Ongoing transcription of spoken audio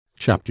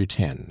Chapter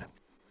 10.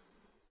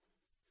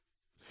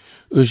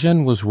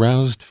 Eugène was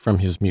roused from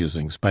his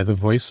musings by the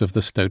voice of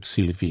the stout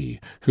Sylvie,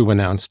 who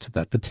announced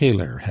that the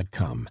tailor had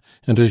come,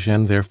 and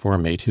Eugène therefore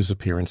made his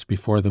appearance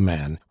before the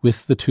man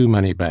with the 2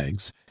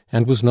 money-bags,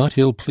 and was not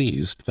ill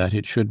pleased that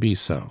it should be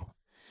so.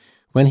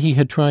 When he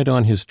had tried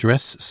on his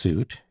dress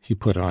suit, he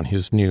put on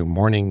his new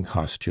morning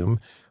costume,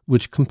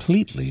 which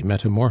completely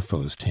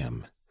metamorphosed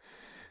him.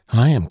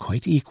 "I am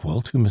quite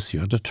equal to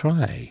Monsieur de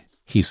Trailles,"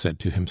 he said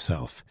to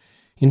himself.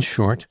 "In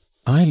short,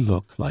 I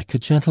look like a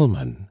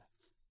gentleman."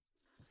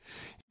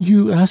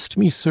 "You asked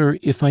me, sir,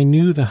 if I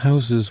knew the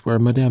houses where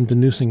Madame de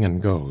Nucingen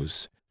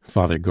goes."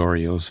 Father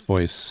Goriot's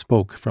voice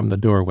spoke from the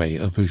doorway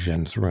of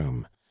Eugène's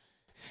room.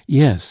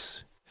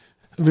 "Yes."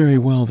 "Very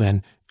well,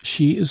 then.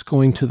 She is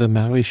going to the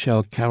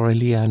Marechal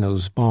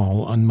Carigliano's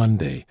ball on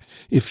Monday.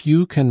 If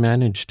you can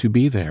manage to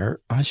be there,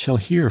 I shall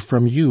hear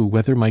from you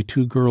whether my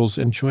 2 girls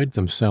enjoyed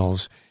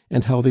themselves,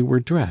 and how they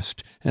were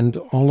dressed, and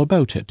all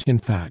about it, in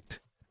fact."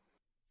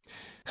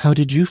 "How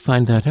did you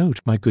find that out,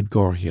 my good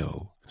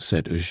Goriot?"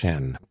 said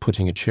Eugène,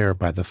 putting a chair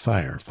by the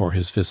fire for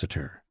his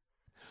visitor.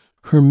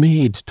 "Her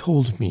maid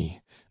told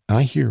me.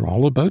 I hear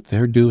all about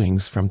their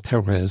doings from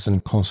Therese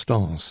and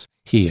Constance,"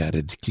 he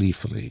added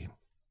gleefully.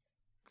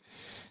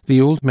 The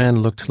old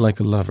man looked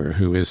like a lover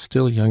who is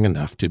still young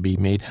enough to be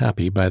made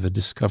happy by the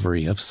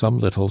discovery of some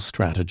little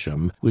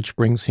stratagem which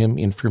brings him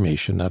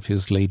information of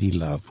his lady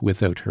love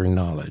without her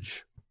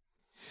knowledge.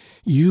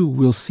 "You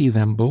will see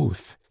them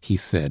both," he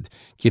said,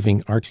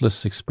 giving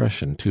artless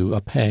expression to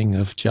a pang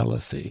of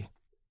jealousy.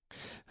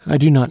 "I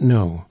do not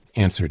know,"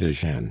 answered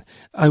Eugène.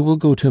 "I will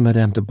go to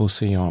Madame de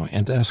Beauséant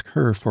and ask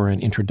her for an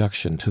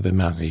introduction to the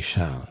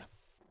Marechal."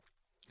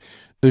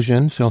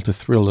 Eugène felt a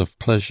thrill of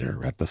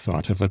pleasure at the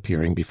thought of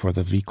appearing before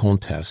the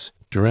Vicomtesse,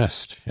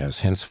 dressed as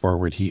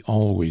henceforward he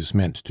always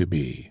meant to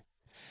be.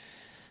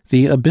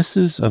 The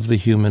abysses of the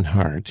human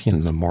heart,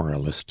 in the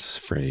moralist's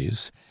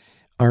phrase,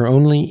 are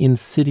only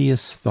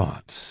insidious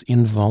thoughts,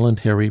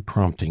 involuntary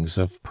promptings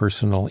of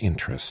personal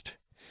interest.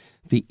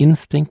 The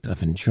instinct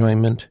of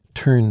enjoyment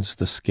turns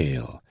the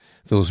scale.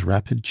 Those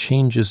rapid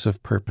changes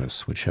of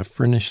purpose which have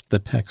furnished the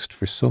text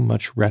for so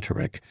much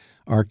rhetoric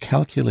are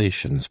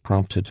calculations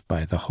prompted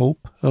by the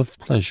hope of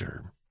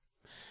pleasure.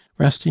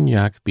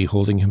 Rastignac,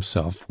 beholding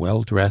himself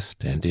well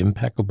dressed and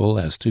impeccable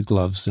as to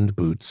gloves and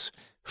boots,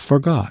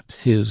 forgot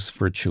his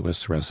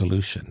virtuous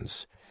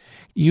resolutions.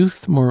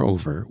 Youth,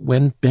 moreover,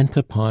 when bent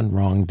upon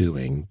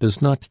wrongdoing, does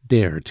not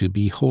dare to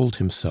behold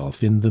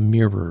himself in the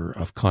mirror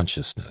of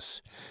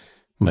consciousness.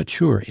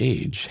 Mature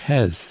age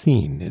has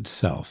seen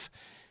itself,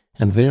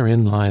 and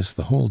therein lies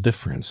the whole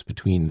difference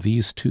between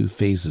these 2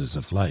 phases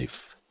of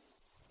life.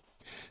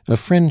 A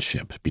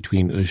friendship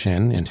between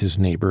Eugène and his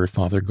neighbor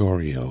Father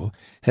Goriot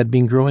had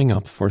been growing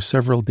up for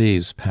several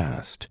days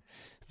past.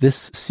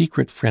 This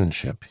secret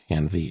friendship,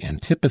 and the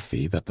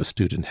antipathy that the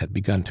student had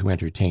begun to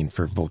entertain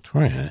for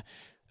Vautrin,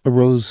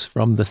 arose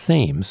from the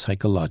same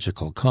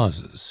psychological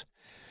causes.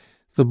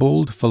 The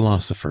bold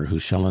philosopher who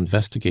shall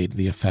investigate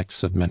the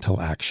effects of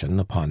mental action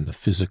upon the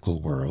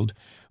physical world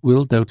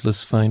will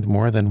doubtless find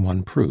more than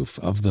one proof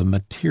of the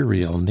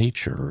material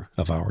nature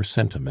of our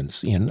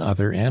sentiments in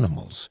other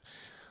animals.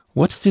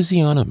 What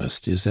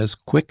physiognomist is as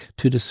quick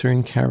to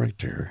discern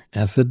character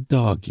as a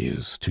dog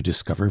is to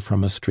discover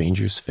from a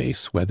stranger's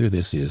face whether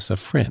this is a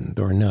friend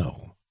or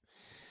no?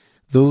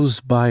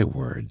 Those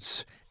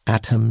bywords,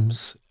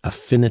 atoms,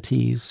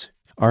 affinities,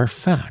 are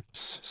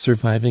facts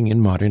surviving in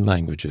modern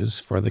languages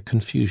for the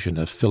confusion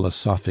of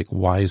philosophic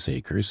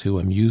wiseacres who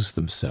amuse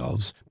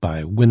themselves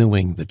by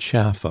winnowing the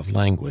chaff of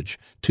language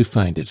to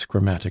find its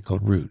grammatical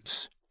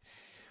roots.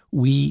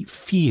 We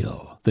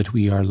feel that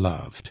we are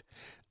loved.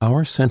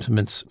 Our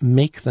sentiments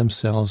make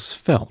themselves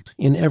felt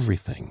in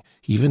everything,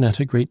 even at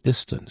a great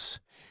distance.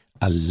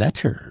 A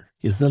letter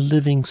is a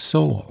living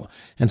soul,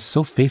 and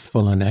so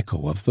faithful an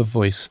echo of the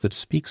voice that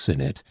speaks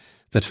in it,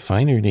 that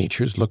finer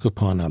natures look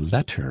upon a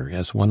letter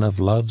as one of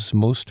love's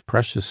most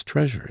precious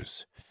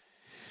treasures.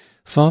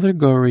 Father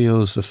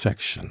Goriot's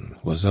affection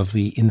was of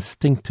the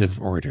instinctive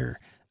order,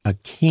 a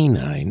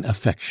canine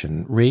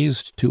affection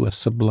raised to a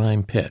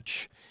sublime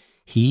pitch.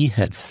 He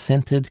had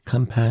scented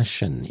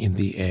compassion in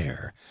the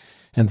air,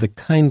 and the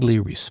kindly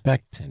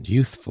respect and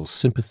youthful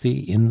sympathy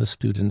in the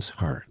student's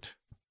heart.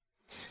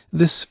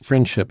 This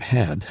friendship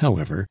had,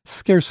 however,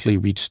 scarcely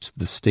reached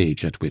the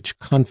stage at which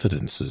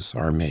confidences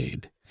are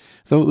made.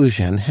 Though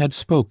Eugène had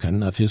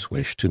spoken of his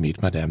wish to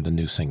meet Madame de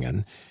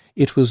Nucingen,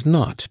 it was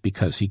not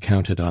because he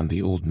counted on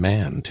the old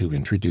man to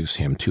introduce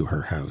him to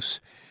her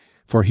house,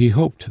 for he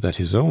hoped that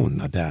his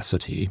own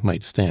audacity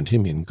might stand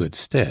him in good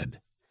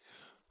stead.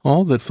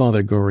 All that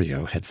Father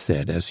Goriot had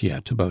said as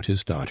yet about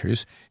his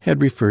daughters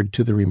had referred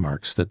to the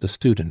remarks that the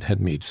student had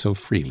made so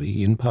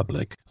freely in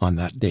public on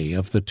that day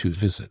of the 2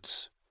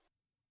 visits.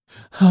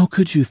 "How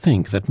could you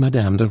think that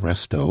Madame de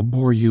Restaud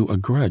bore you a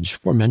grudge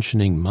for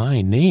mentioning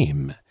my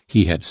name?"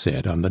 he had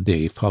said on the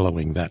day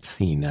following that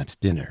scene at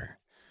dinner.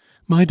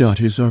 "My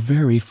daughters are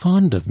very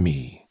fond of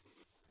me."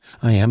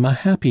 I am a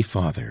happy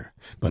father,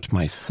 but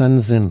my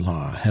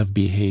sons-in-law have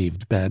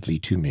behaved badly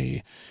to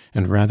me,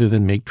 and rather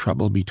than make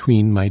trouble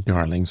between my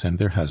darlings and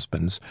their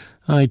husbands,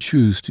 I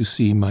choose to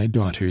see my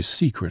daughters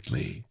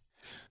secretly.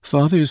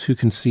 Fathers who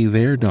can see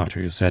their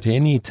daughters at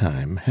any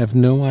time have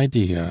no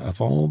idea of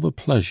all the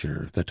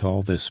pleasure that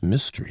all this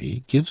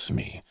mystery gives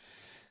me.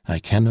 I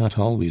cannot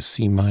always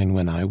see mine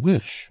when I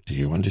wish, do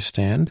you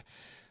understand?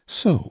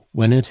 So,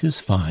 when it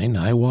is fine,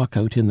 I walk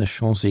out in the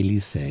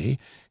Champs-Élysées,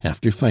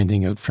 after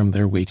finding out from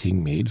their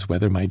waiting maids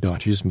whether my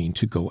daughters mean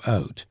to go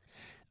out.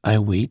 I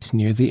wait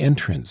near the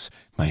entrance,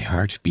 my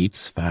heart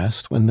beats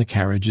fast when the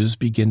carriages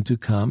begin to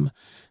come.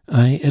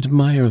 I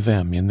admire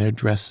them in their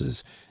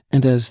dresses,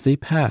 and as they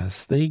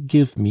pass they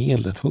give me a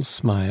little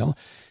smile,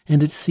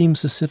 and it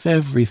seems as if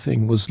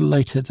everything was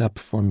lighted up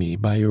for me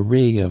by a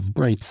ray of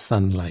bright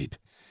sunlight.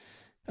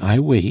 I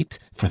wait,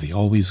 for they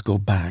always go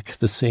back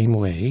the same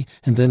way,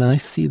 and then I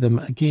see them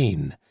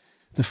again.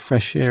 The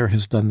fresh air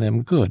has done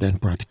them good and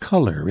brought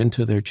color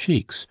into their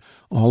cheeks.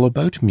 All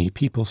about me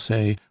people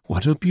say,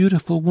 "What a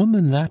beautiful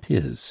woman that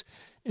is!"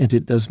 and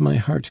it does my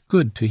heart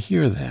good to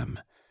hear them.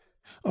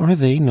 Are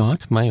they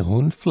not my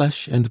own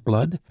flesh and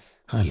blood?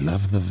 I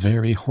love the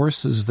very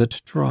horses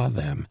that draw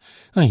them.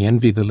 I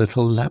envy the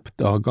little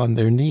lapdog on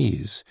their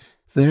knees.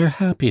 Their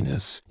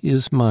happiness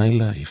is my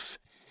life.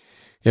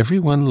 Every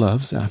one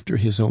loves after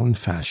his own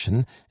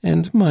fashion,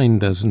 and mine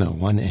does no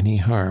one any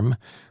harm.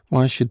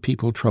 Why should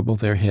people trouble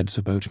their heads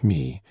about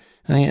me?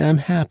 I am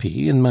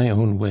happy in my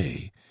own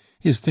way.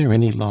 Is there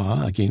any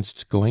law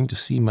against going to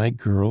see my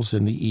girls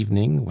in the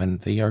evening when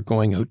they are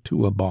going out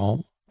to a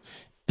ball?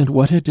 And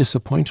what a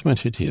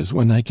disappointment it is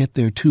when I get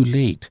there too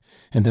late,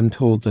 and am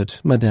told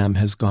that Madame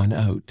has gone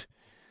out.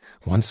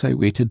 Once I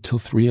waited till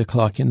 3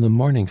 o'clock in the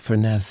morning for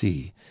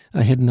Nasie.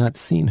 I had not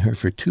seen her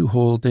for 2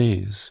 whole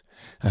days.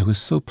 I was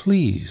so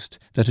pleased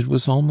that it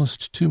was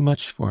almost too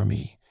much for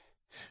me.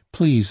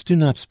 Please do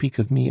not speak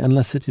of me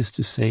unless it is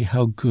to say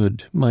how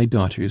good my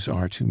daughters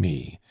are to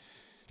me.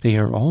 They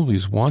are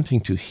always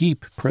wanting to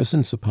heap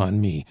presents upon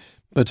me,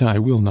 but I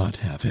will not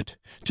have it.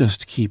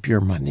 Just keep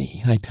your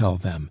money, I tell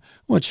them.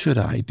 What should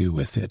I do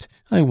with it?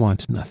 I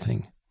want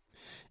nothing.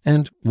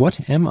 And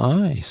what am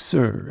I,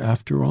 sir,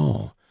 after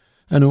all?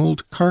 An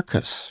old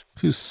carcass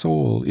whose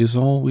soul is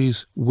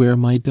always where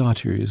my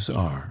daughters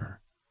are.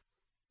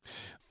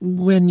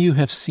 When you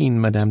have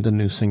seen Madame de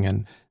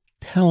Nucingen,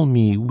 tell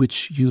me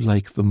which you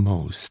like the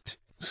most,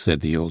 said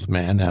the old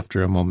man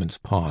after a moment's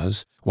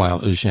pause, while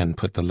Eugène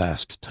put the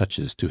last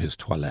touches to his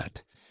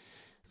toilette.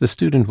 The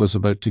student was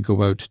about to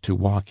go out to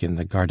walk in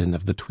the garden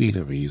of the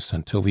Tuileries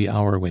until the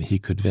hour when he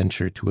could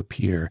venture to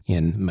appear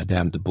in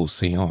Madame de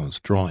Beauséant's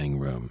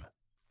drawing-room.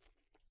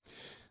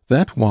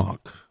 That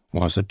walk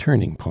was a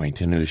turning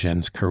point in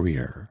Eugène's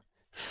career.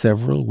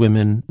 Several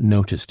women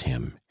noticed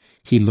him.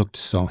 He looked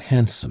so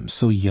handsome,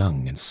 so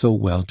young, and so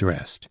well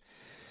dressed.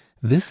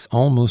 This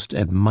almost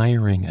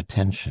admiring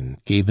attention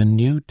gave a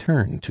new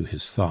turn to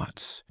his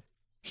thoughts.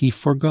 He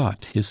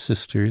forgot his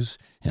sisters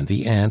and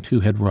the aunt who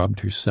had robbed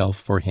herself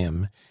for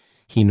him.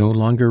 He no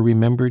longer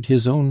remembered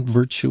his own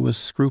virtuous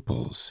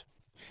scruples.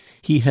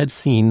 He had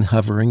seen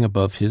hovering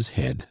above his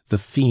head the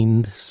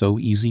fiend so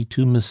easy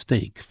to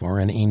mistake for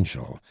an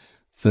angel,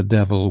 the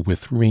devil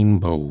with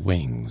rainbow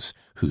wings,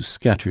 who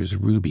scatters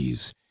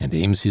rubies and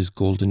aims his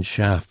golden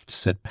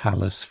shafts at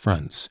palace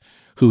fronts,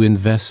 who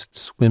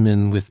invests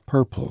women with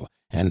purple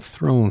and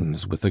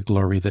thrones with a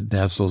glory that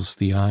dazzles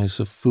the eyes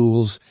of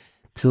fools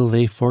till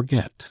they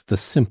forget the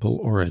simple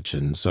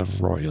origins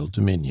of royal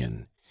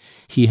dominion.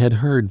 He had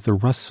heard the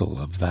rustle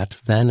of that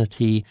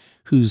vanity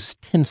whose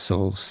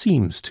tinsel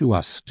seems to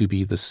us to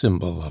be the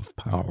symbol of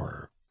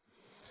power.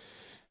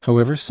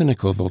 However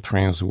cynical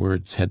Vautrin's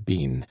words had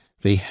been,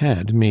 they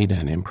had made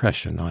an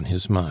impression on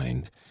his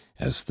mind,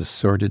 as the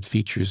sordid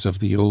features of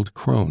the old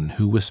crone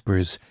who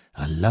whispers,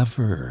 "A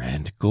lover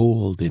and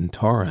gold in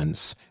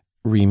torrents,"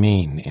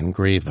 remain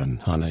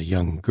engraven on a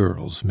young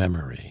girl's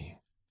memory.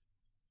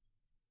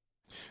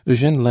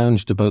 Eugène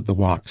lounged about the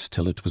walks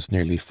till it was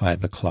nearly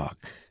 5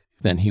 o'clock.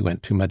 Then he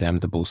went to Madame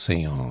de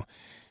Beauséant,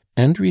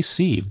 and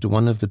received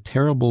one of the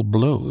terrible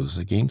blows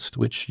against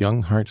which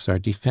young hearts are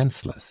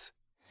defenceless.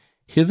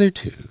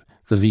 Hitherto,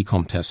 the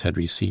Vicomtesse had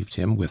received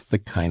him with the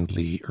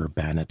kindly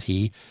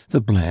urbanity,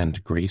 the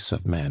bland grace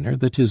of manner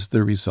that is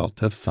the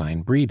result of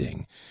fine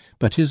breeding,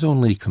 but is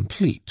only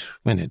complete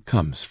when it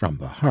comes from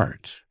the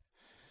heart.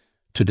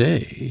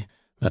 To-day,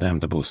 Madame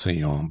de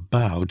Beauséant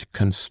bowed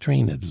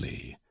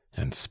constrainedly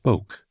and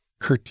spoke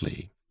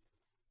curtly.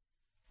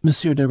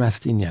 "Monsieur de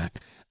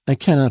Rastignac, I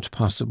cannot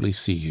possibly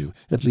see you,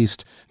 at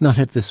least not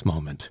at this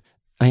moment.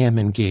 I am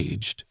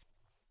engaged."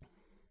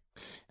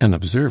 An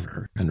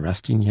observer, and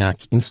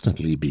Rastignac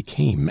instantly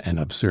became an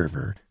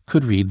observer,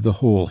 could read the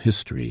whole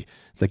history,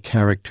 the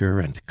character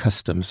and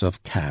customs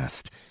of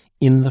caste,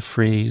 in the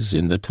phrase,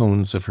 in the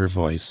tones of her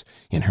voice,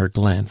 in her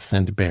glance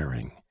and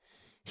bearing.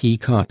 He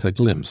caught a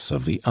glimpse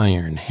of the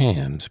iron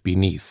hand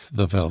beneath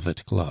the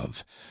velvet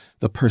glove,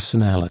 the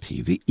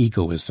personality, the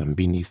egoism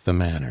beneath the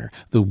manner,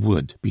 the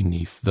wood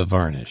beneath the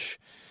varnish.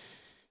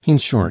 In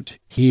short,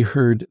 he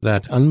heard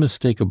that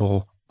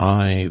unmistakable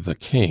 "I, the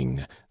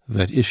King,"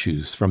 that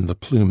issues from the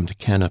plumed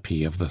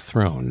canopy of the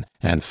throne,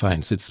 and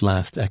finds its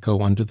last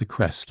echo under the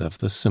crest of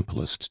the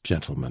simplest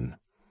gentleman.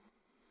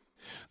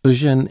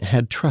 Eugene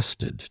had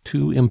trusted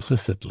too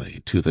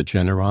implicitly to the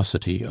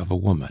generosity of a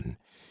woman.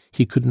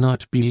 He could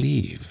not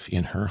believe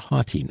in her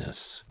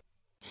haughtiness.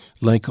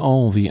 Like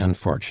all the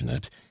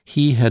unfortunate,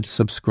 he had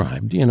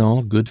subscribed in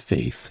all good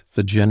faith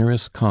the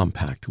generous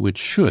compact which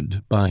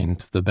should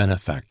bind the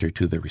benefactor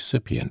to the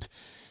recipient,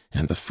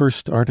 and the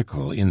first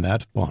article in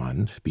that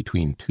bond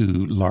between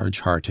two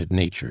large-hearted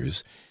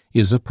natures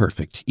is a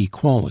perfect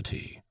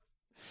equality.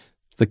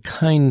 The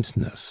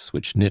kindness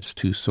which knits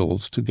two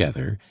souls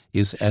together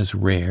is as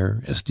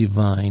rare, as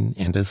divine,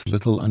 and as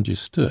little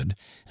understood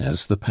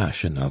as the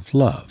passion of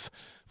love,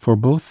 for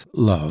both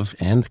love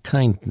and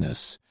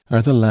kindness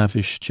are the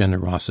lavish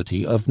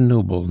generosity of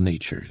noble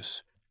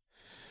natures.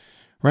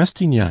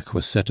 Rastignac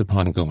was set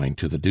upon going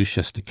to the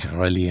Duchesse de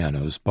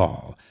Carigliano's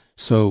ball,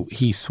 so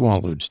he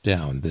swallowed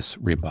down this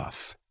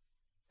rebuff.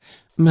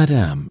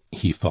 "Madame,"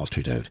 he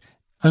faltered out,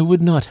 "I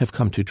would not have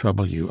come to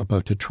trouble you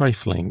about a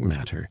trifling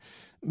matter.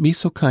 Be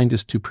so kind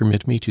as to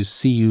permit me to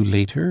see you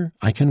later.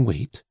 I can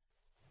wait."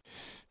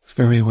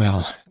 "Very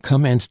well,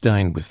 come and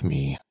dine with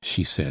me,"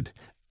 she said,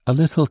 a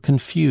little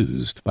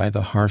confused by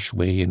the harsh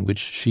way in which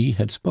she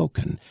had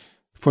spoken,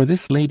 for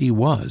this lady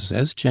was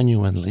as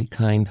genuinely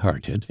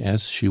kind-hearted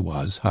as she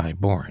was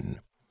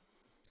high-born.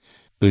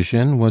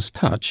 Eugene was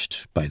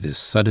touched by this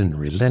sudden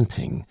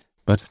relenting,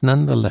 but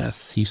none the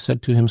less he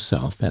said to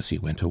himself as he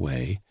went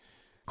away,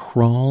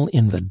 "Crawl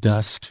in the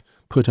dust,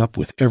 put up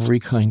with every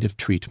kind of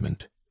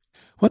treatment.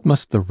 What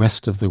must the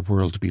rest of the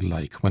world be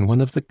like when one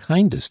of the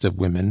kindest of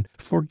women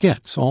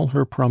forgets all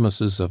her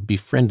promises of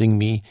befriending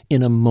me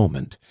in a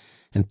moment,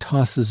 and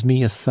tosses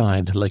me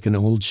aside like an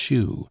old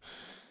shoe?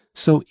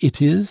 So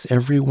it is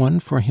every one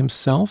for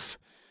himself?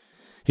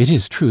 It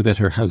is true that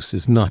her house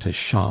is not a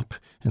shop,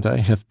 and I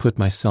have put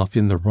myself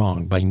in the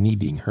wrong by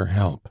needing her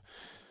help.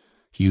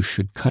 You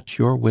should cut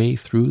your way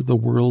through the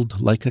world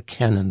like a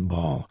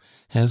cannon-ball,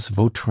 as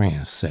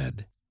Vautrin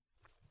said."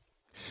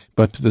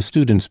 But the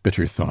student's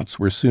bitter thoughts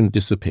were soon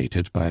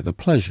dissipated by the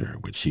pleasure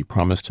which he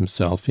promised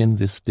himself in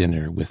this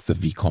dinner with the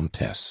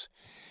Vicomtesse.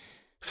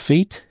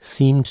 Fate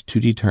seemed to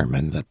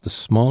determine that the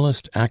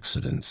smallest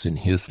accidents in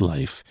his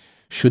life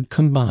should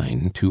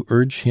combine to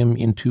urge him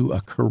into a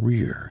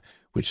career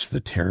which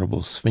the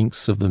terrible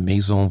Sphinx of the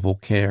Maison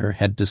Vauquer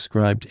had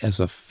described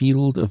as a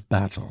field of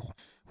battle,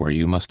 where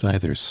you must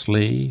either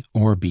slay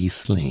or be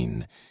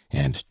slain,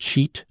 and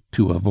cheat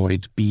to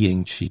avoid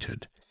being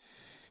cheated.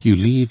 You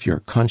leave your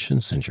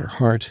conscience and your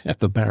heart at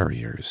the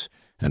barriers,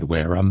 and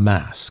wear a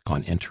mask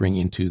on entering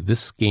into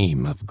this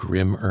game of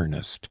grim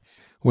earnest,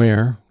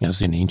 where,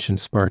 as in ancient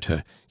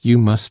Sparta, you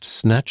must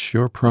snatch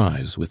your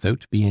prize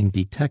without being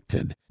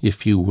detected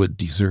if you would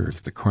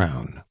deserve the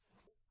crown.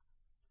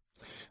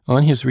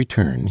 On his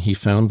return, he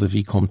found the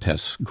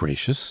Vicomtesse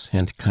gracious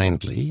and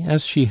kindly,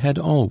 as she had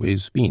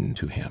always been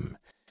to him.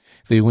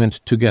 They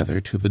went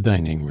together to the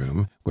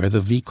dining-room, where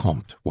the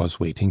Vicomte was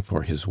waiting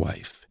for his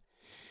wife.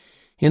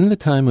 In the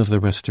time of the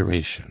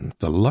Restoration,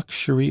 the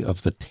luxury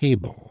of the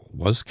table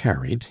was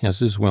carried,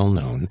 as is well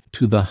known,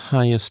 to the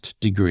highest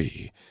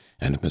degree,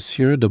 and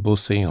Monsieur de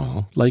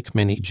Beauséant, like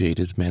many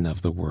jaded men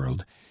of the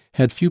world,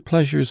 had few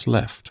pleasures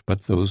left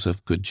but those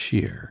of good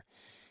cheer.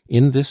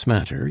 In this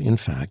matter, in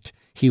fact,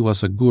 he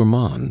was a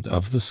gourmand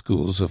of the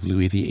schools of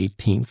Louis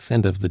XVIII.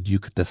 And of the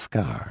Duc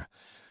d'Escars,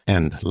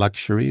 and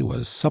luxury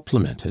was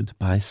supplemented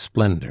by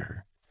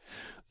splendor.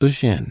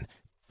 Eugene,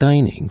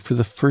 dining for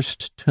the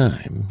first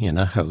time in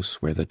a house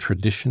where the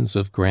traditions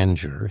of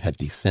grandeur had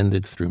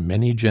descended through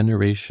many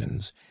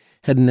generations,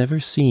 had never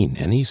seen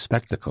any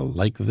spectacle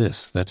like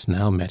this that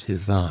now met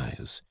his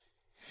eyes.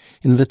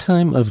 In the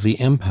time of the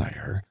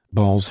Empire,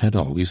 balls had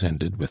always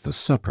ended with a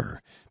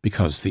supper,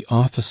 because the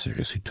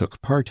officers who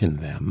took part in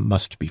them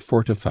must be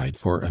fortified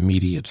for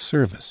immediate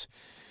service,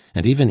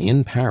 and even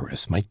in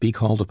Paris might be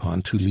called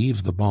upon to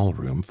leave the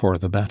ballroom for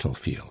the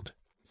battlefield.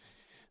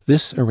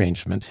 This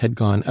arrangement had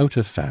gone out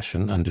of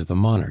fashion under the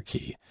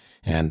monarchy,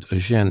 and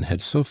Eugene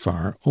had so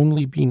far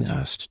only been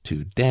asked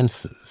to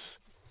dances.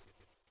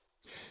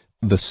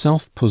 The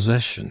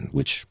self-possession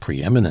which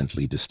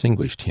preeminently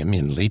distinguished him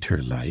in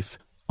later life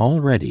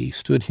already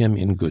stood him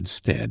in good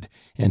stead,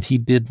 and he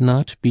did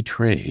not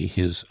betray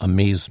his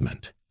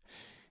amazement.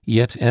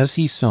 Yet as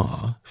he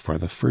saw, for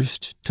the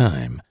first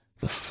time,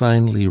 the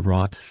finely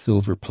wrought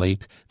silver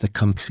plate, the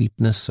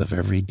completeness of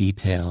every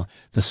detail,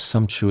 the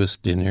sumptuous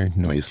dinner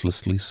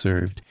noiselessly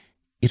served,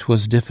 it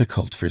was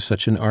difficult for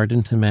such an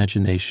ardent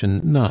imagination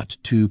not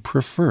to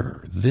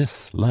prefer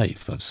this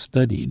life of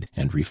studied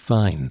and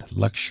refined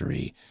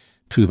luxury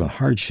to the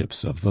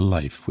hardships of the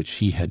life which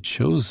he had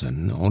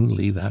chosen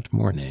only that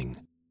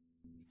morning.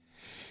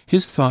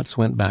 His thoughts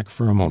went back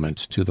for a moment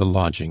to the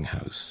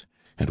lodging-house,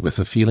 and with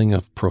a feeling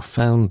of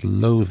profound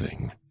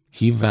loathing,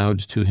 he vowed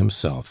to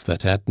himself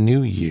that at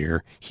New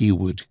Year he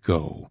would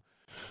go.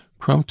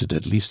 prompted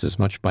at least as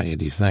much by a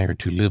desire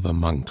to live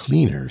among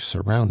cleaner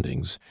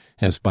surroundings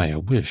as by a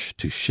wish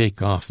to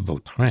shake off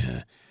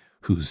Vautrin,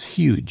 whose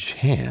huge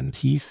hand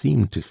he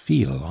seemed to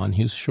feel on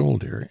his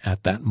shoulder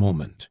at that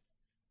moment.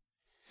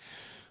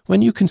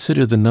 When you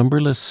consider the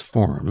numberless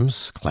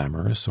forms,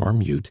 clamorous or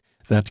mute,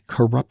 that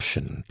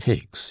corruption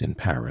takes in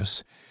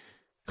Paris,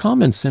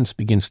 common sense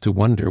begins to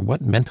wonder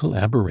what mental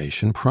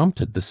aberration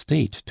prompted the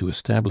state to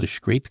establish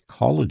great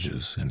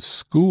colleges and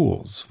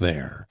schools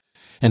there,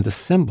 and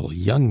assemble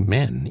young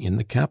men in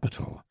the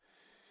capital.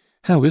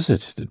 How is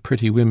it that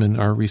pretty women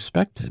are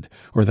respected,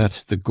 or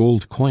that the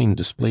gold coin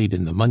displayed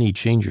in the money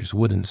changers'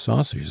 wooden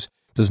saucers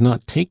does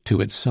not take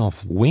to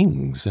itself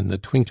wings in the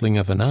twinkling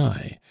of an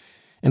eye?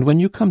 And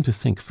when you come to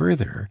think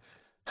further,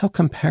 how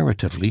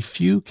comparatively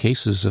few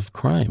cases of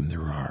crime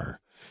there are,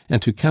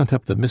 and to count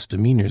up the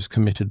misdemeanors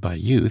committed by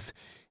youth,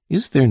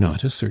 is there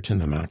not a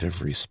certain amount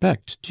of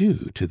respect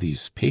due to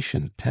these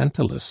patient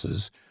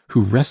Tantaluses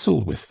who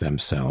wrestle with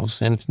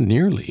themselves and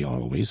nearly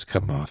always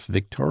come off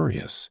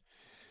victorious?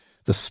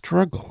 The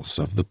struggles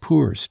of the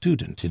poor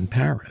student in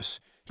Paris,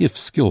 if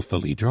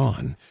skilfully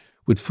drawn,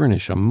 would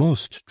furnish a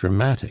most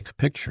dramatic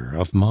picture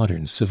of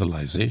modern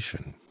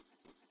civilization.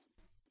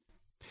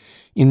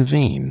 In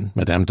vain,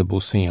 Madame de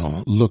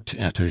Beauseant looked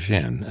at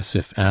Eugène as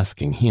if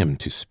asking him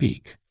to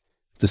speak.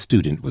 The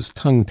student was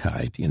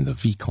tongue-tied in the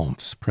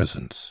Vicomte's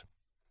presence.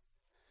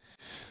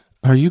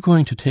 "Are you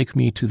going to take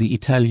me to the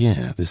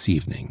Italien this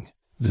evening?"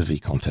 the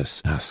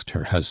Vicomtesse asked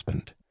her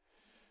husband.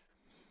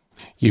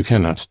 "You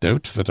cannot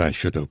doubt that I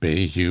should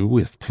obey you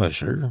with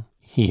pleasure,"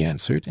 he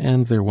answered,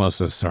 and there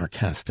was a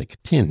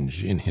sarcastic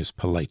tinge in his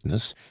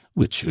politeness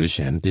which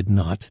Eugène did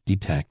not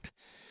detect.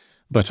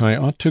 "But I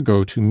ought to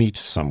go to meet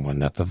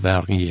someone at the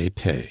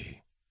Varietés."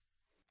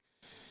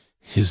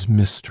 "His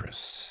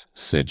mistress,"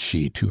 said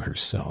she to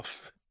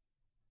herself.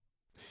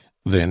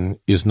 "Then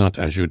is not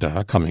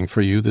Ajuda coming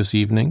for you this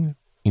evening?"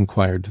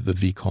 inquired the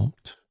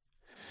Vicomte.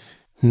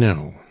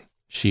 "No,"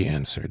 she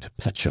answered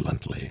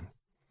petulantly.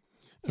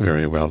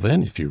 "Very well,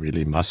 then, if you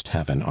really must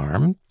have an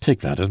arm,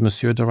 take that of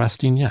Monsieur de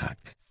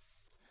Rastignac."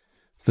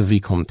 The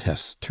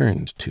Vicomtesse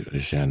turned to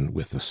Eugène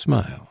with a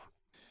smile.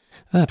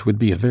 "That would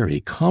be a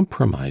very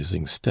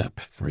compromising step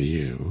for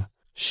you,"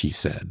 she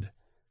said.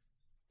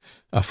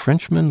 "A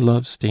Frenchman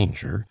loves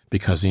danger,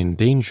 because in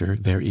danger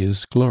there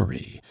is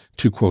glory,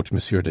 to quote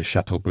Monsieur de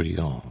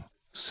Chateaubriand,"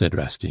 said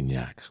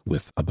Rastignac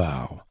with a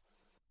bow.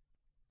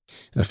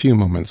 A few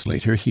moments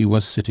later he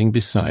was sitting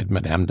beside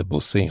Madame de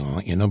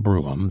Beauseant in a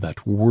brougham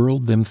that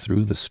whirled them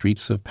through the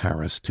streets of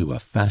Paris to a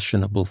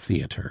fashionable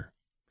theatre.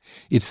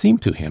 It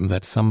seemed to him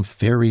that some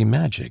fairy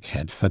magic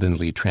had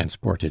suddenly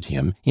transported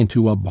him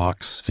into a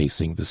box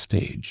facing the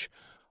stage.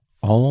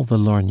 All the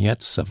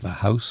lorgnettes of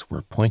the house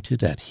were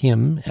pointed at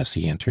him as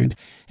he entered,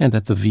 and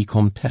at the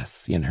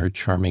Vicomtesse in her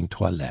charming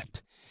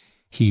toilette.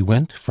 He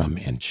went from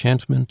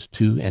enchantment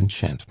to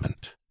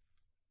enchantment.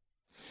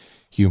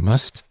 "You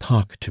must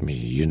talk to me,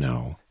 you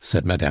know,"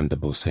 said Madame de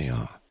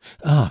Beauseant.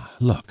 "Ah,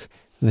 look,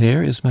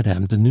 there is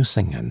Madame de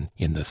Nucingen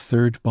in the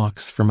third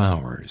box from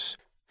ours.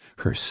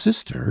 Her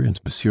sister and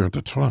Monsieur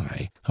de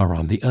Trailles are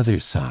on the other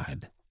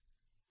side."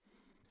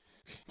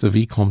 The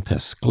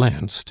Vicomtesse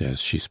glanced,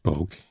 as she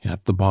spoke,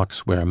 at the box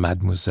where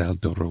Mademoiselle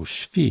de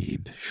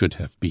Rochefide should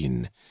have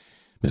been.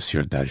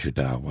 Monsieur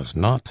d'Ajuda was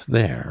not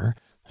there,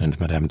 and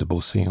Madame de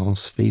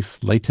Beauseant's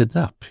face lighted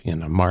up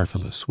in a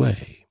marvelous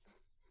way.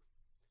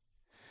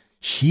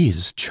 "She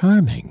is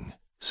charming,"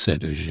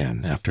 said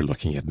Eugène, after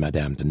looking at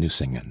Madame de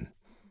Nucingen.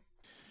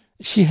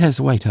 "She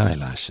has white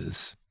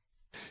eyelashes."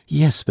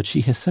 "Yes, but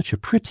she has such a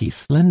pretty,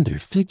 slender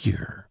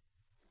figure."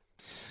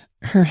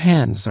 "Her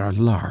hands are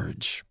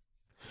large."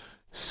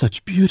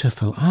 "Such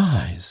beautiful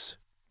eyes."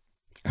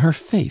 "Her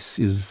face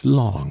is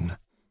long."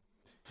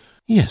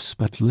 "Yes,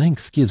 but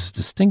length gives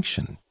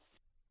distinction."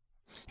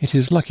 "It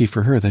is lucky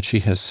for her that she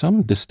has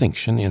some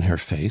distinction in her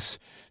face.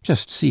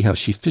 Just see how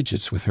she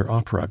fidgets with her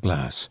opera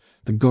glass.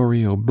 The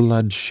Goriot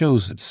blood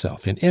shows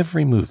itself in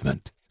every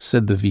movement,"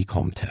 said the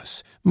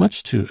Vicomtesse,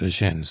 much to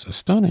Eugène's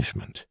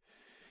astonishment.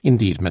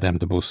 Indeed, Madame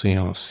de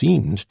Beauseant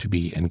seemed to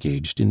be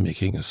engaged in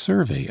making a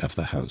survey of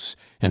the house,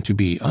 and to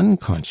be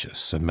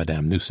unconscious of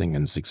Madame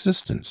Nucingen's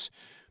existence,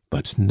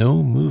 but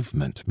no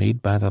movement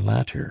made by the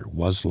latter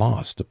was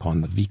lost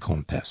upon the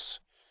Vicomtesse.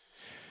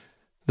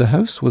 The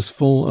house was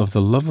full of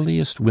the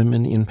loveliest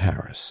women in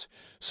Paris,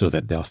 so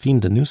that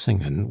Delphine de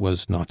Nucingen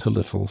was not a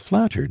little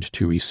flattered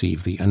to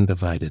receive the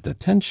undivided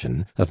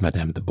attention of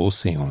Madame de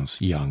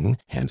Beauseant's young,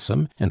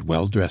 handsome, and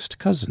well-dressed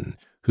cousin,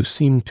 who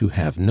seemed to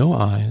have no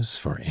eyes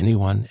for any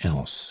one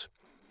else.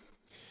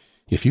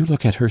 "If you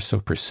look at her so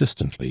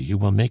persistently, you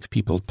will make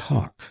people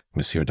talk,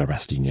 Monsieur de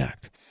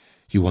Rastignac.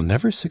 You will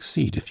never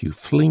succeed if you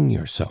fling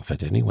yourself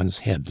at any one's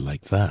head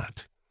like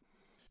that."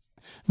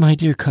 "My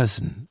dear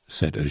cousin,"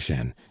 said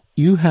Eugène,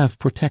 "you have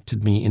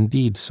protected me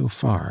indeed so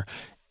far,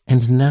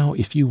 and now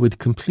if you would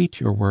complete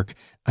your work,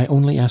 I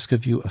only ask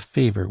of you a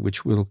favor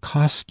which will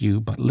cost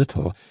you but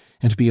little,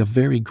 and be of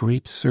very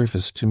great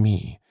service to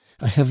me.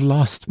 I have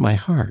lost my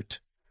heart."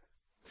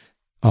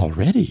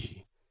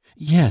 "Already?"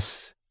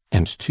 "Yes.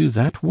 And to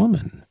that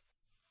woman!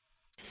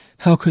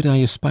 "How could I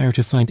aspire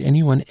to find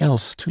any one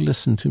else to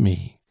listen to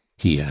me?"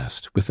 he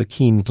asked, with a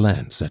keen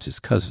glance at his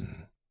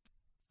cousin.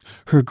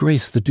 "Her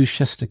Grace the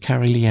Duchesse de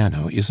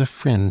Carigliano is a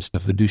friend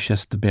of the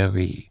Duchesse de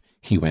Berry,"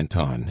 he went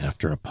on,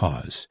 after a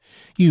pause.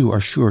 "You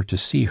are sure to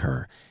see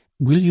her.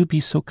 Will you be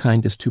so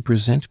kind as to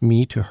present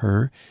me to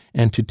her,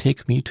 and to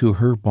take me to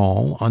her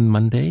ball on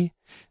Monday?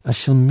 I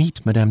shall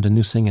meet Madame de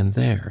Nucingen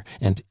there,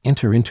 and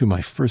enter into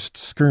my first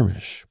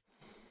skirmish."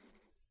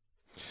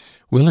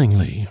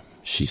 "Willingly,"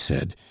 she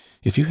said.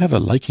 "If you have a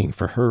liking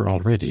for her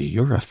already,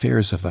 your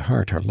affairs of the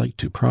heart are like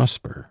to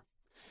prosper.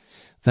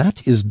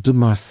 That is de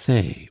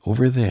Marsay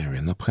over there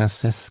in the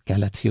Princesse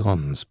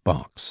Galatironne's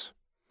box.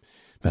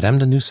 Madame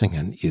de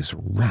Nucingen is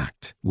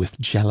racked with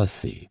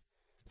jealousy.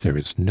 There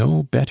is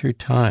no better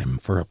time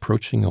for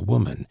approaching a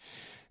woman,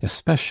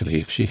 especially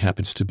if she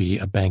happens to be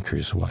a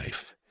banker's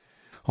wife.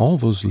 All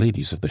those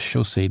ladies of the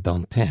Chaussee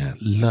d'Antin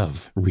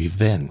love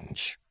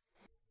revenge."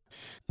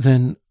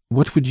 "Then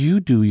what would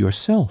you do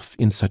yourself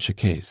in such a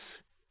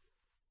case?"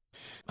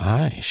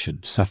 "I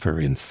should suffer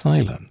in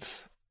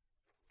silence."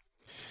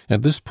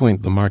 At this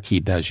point the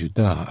Marquis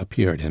d'Ajuda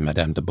appeared in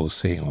Madame de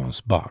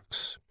Beauseant's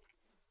box.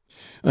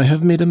 "I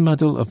have made a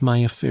muddle of my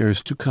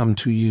affairs to come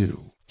to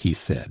you," he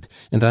said,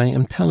 "and I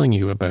am telling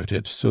you about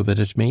it so that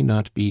it may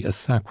not be a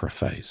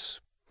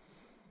sacrifice."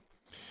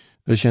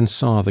 Eugene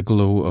saw the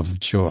glow of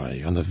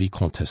joy on the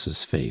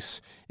Vicomtesse's face,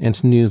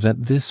 and knew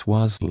that this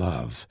was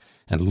love,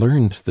 and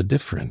learned the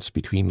difference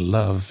between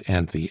love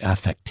and the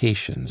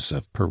affectations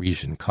of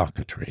Parisian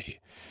coquetry.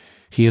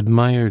 He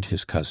admired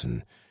his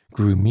cousin,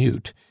 grew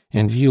mute,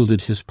 and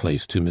yielded his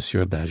place to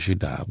Monsieur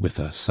d'Ajuda with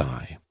a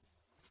sigh.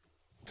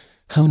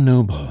 "How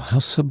noble, how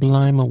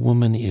sublime a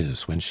woman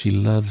is when she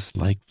loves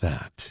like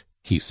that!"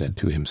 he said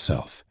to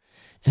himself.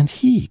 "And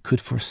he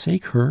could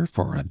forsake her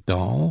for a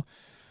doll?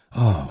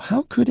 Oh,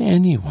 how could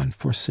anyone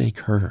forsake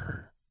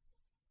her?"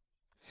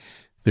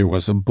 There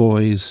was a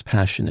boy's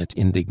passionate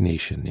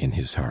indignation in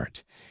his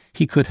heart.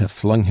 He could have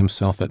flung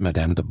himself at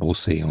Madame de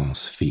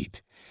Beauseant's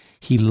feet.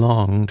 He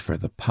longed for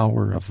the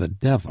power of the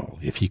devil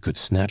if he could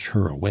snatch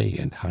her away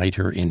and hide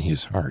her in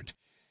his heart,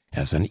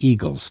 as an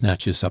eagle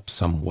snatches up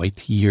some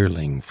white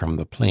yearling from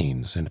the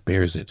plains and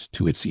bears it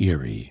to its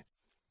eyrie.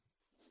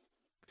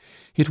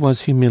 It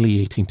was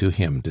humiliating to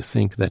him to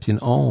think that in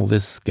all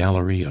this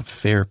gallery of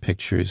fair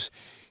pictures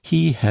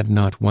he had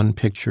not one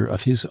picture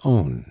of his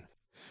own.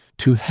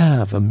 To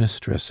have a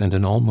mistress and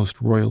an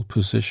almost royal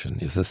position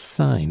is a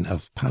sign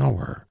of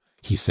power,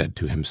 he said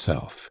to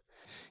himself.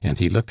 And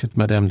he looked at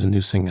Madame de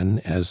Nucingen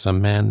as a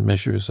man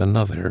measures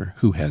another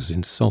who has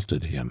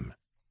insulted him.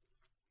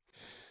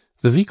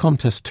 The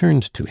Vicomtesse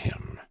turned to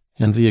him,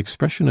 and the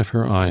expression of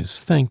her eyes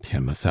thanked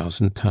him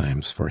 1,000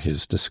 times for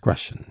his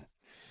discretion.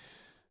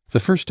 The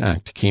first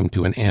act came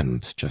to an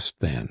end just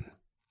then.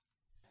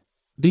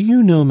 "Do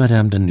you know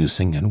Madame de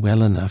Nucingen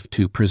well enough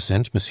to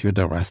present Monsieur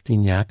de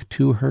Rastignac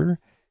to her?"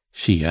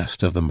 she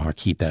asked of the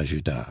Marquis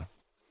d'Ajuda.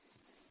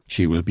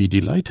 "She will be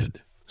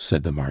delighted,"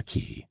 said the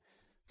Marquis.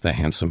 The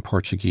handsome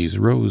Portuguese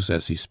rose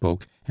as he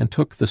spoke and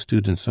took the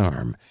student's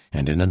arm,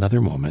 and in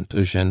another moment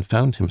Eugene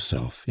found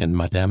himself in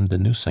Madame de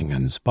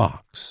Nucingen's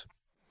box.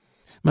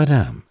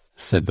 "Madame,"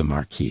 said the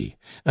Marquis,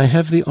 "I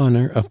have the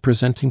honor of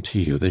presenting to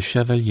you the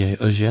Chevalier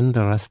Eugene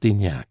de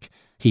Rastignac.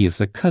 He is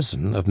a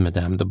cousin of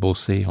Madame de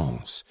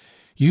Beauseant's.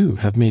 You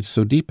have made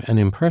so deep an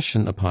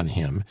impression upon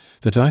him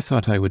that I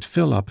thought I would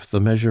fill up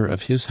the measure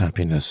of his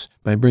happiness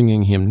by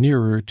bringing him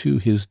nearer to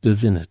his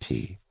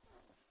divinity."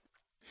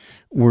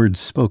 Words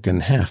spoken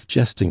half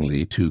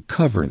jestingly to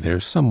cover their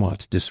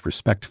somewhat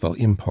disrespectful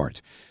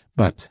import,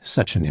 but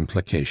such an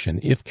implication,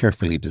 if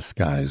carefully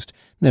disguised,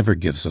 never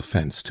gives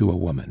offence to a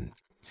woman.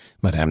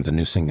 Madame de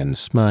Nucingen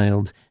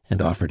smiled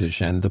and offered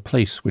Eugene the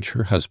place which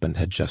her husband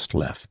had just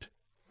left.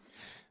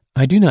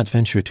 "I do not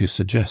venture to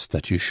suggest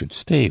that you should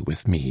stay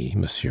with me,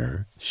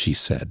 monsieur," she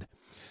said.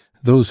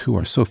 "Those who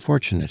are so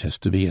fortunate as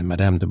to be in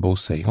Madame de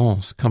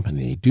Beauseant's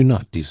company do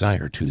not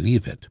desire to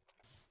leave it."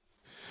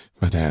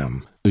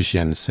 "Madame,"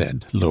 Eugene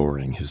said,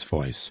 lowering his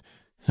voice,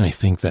 "I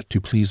think that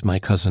to please my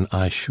cousin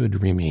I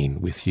should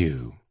remain with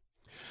you.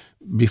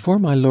 Before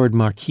my Lord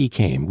Marquis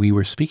came, we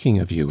were speaking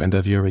of you and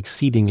of your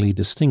exceedingly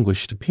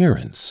distinguished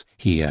appearance,"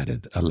 he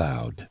added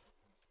aloud.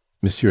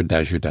 Monsieur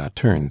d'Ajuda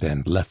turned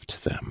and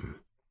left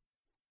them.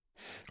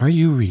 "Are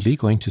you really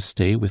going to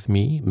stay with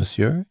me,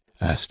 monsieur?"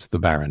 asked the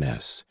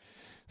Baroness.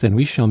 "Then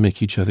we shall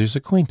make each other's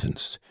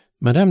acquaintance.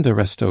 Madame de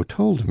Restaud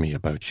told me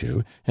about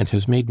you, and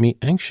has made me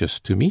anxious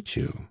to meet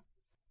you."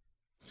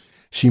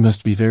 "She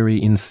must be very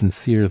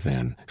insincere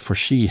then, for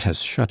she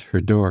has shut her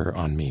door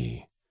on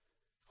me."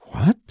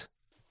 "What?"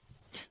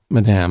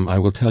 "Madame, I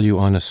will tell you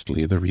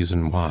honestly the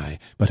reason why,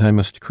 but I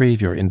must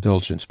crave your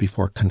indulgence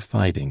before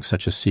confiding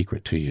such a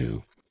secret to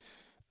you.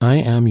 I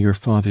am your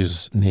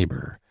father's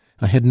neighbor.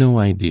 I had no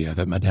idea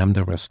that Madame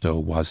de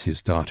Restaud was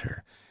his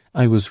daughter.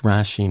 I was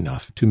rash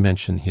enough to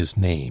mention his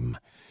name.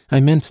 I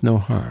meant no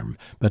harm,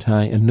 but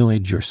I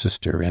annoyed your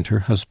sister and her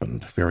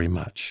husband very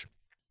much."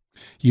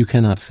 You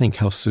cannot think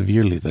how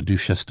severely the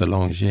Duchesse de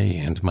Langeais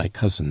and my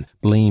cousin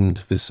blamed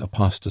this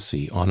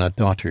apostasy on a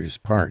daughter's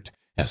part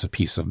as a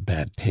piece of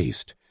bad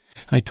taste.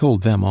 I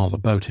told them all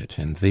about it,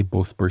 and they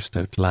both burst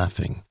out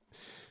laughing.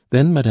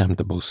 Then Madame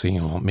de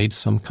Beauseant made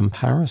some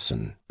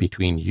comparison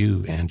between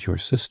you and your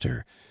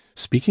sister,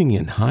 speaking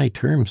in high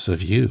terms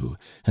of you,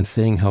 and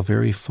saying how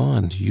very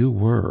fond you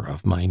were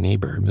of my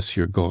neighbor,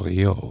 Monsieur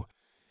Goriot.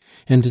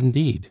 And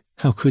indeed,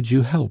 how could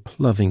you help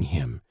loving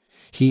him?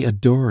 He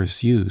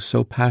adores you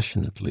so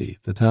passionately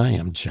that I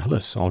am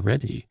jealous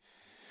already.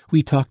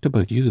 We talked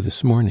about you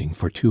this morning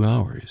for 2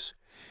 hours.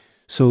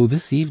 So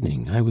this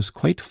evening I was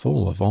quite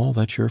full of all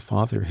that your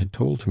father had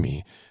told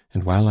me,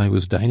 and while I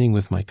was dining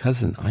with my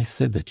cousin, I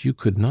said that you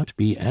could not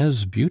be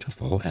as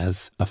beautiful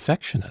as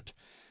affectionate.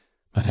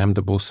 Madame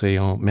de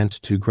Beauseant meant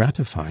to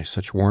gratify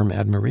such warm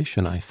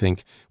admiration, I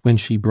think, when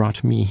she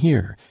brought me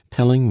here,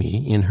 telling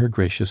me, in her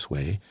gracious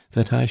way,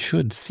 that I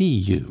should see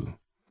you."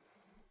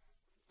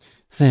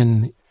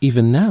 "Then,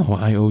 even now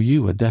I owe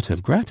you a debt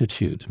of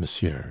gratitude,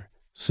 monsieur,"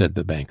 said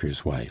the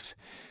banker's wife.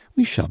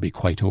 "We shall be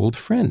quite old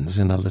friends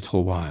in a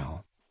little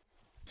while."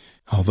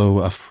 "Although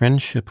a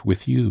friendship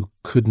with you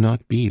could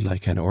not be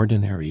like an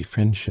ordinary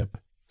friendship,"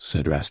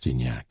 said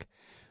Rastignac,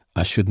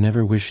 "I should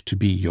never wish to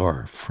be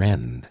your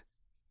friend."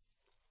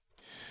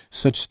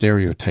 Such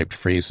stereotyped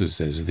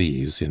phrases as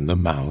these, in the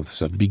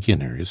mouths of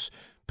beginners,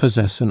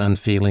 possess an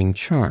unfailing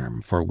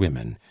charm for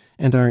women,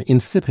 and are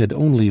insipid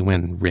only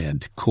when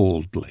read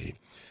coldly.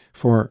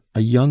 For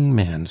a young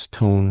man's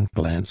tone,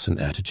 glance, and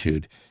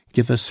attitude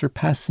give a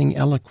surpassing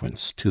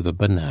eloquence to the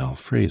banal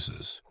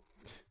phrases.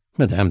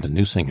 Madame de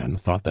Nucingen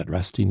thought that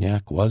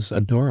Rastignac was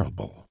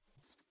adorable.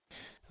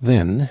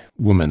 Then,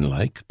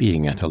 womanlike,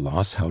 being at a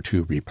loss how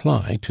to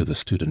reply to the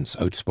student's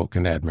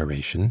outspoken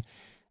admiration,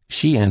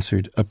 she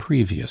answered a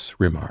previous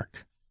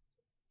remark.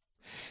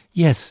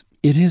 "Yes,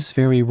 it is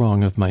very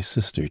wrong of my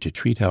sister to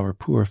treat our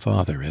poor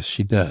father as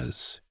she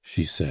does,"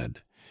 she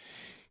said.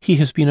 "He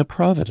has been a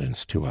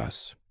providence to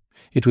us.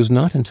 It was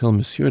not until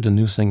Monsieur de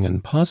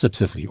Nucingen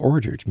positively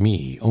ordered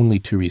me only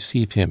to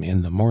receive him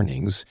in the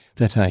mornings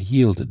that I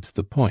yielded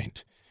the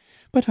point.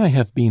 But I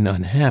have been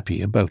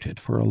unhappy about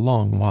it for a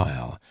long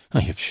while.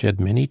 I have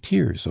shed many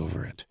tears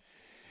over it.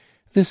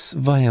 This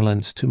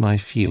violence to my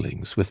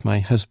feelings, with my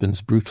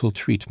husband's brutal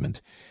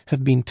treatment,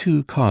 have been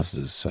 2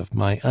 causes of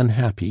my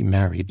unhappy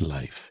married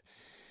life.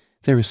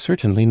 There is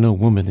certainly no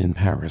woman in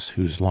Paris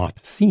whose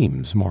lot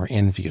seems more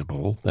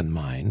enviable than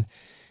mine,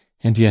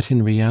 and yet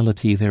in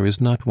reality there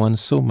is not one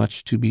so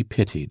much to be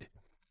pitied.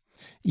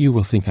 You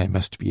will think I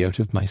must be out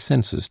of my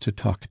senses to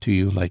talk to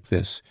you like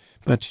this,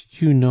 but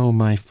you know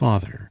my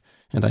father,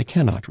 and I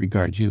cannot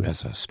regard you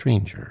as a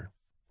stranger."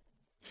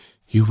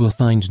 "You will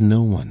find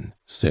no one,"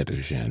 said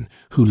Eugene,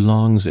 "who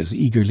longs as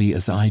eagerly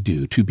as I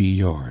do to be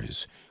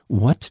yours.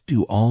 What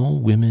do all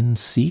women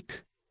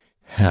seek?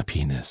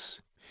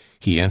 Happiness."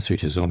 He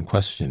answered his own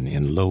question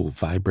in low,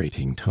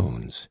 vibrating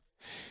tones.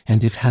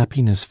 "And if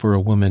happiness for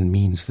a woman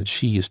means that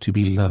she is to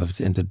be loved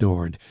and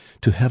adored,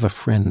 to have a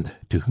friend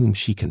to whom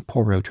she can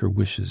pour out her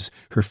wishes,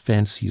 her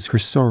fancies, her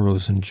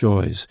sorrows and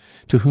joys,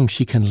 to whom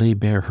she can lay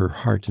bare her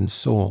heart and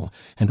soul,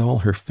 and all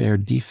her fair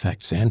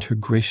defects and her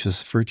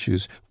gracious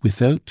virtues,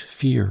 without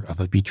fear of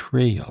a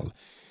betrayal,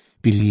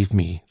 believe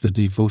me, the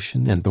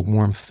devotion and the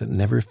warmth that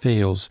never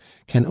fails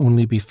can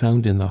only be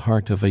found in the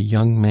heart of a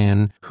young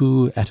man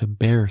who, at a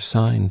bare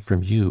sign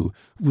from you,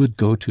 would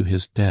go to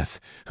his death,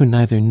 who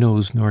neither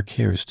knows nor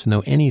cares to know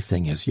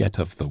anything as yet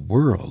of the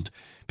world,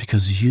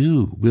 because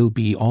you will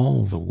be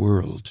all the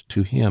world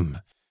to him.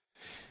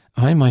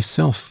 I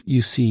myself,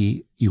 you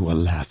see, you will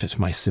laugh at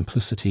my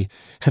simplicity,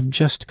 have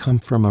just come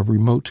from a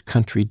remote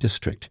country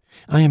district.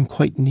 I am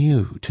quite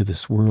new to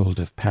this world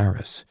of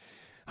Paris.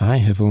 I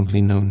have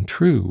only known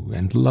true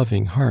and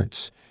loving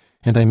hearts,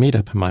 and I made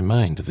up my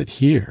mind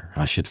that here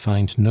I should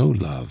find no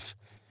love.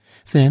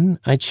 Then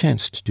I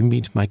chanced to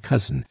meet my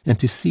cousin, and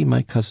to see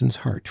my cousin's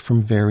heart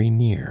from very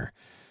near.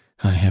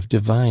 I have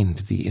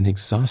divined the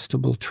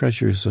inexhaustible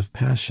treasures of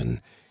passion,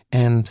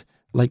 and,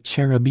 like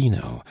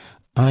Cherubino,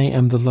 I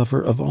am the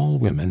lover of all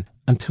women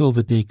until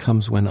the day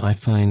comes when I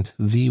find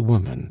the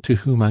woman to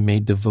whom I may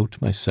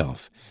devote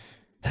myself.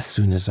 As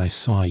soon as I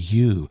saw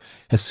you,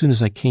 as soon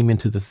as I came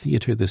into the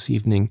theatre this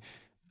evening,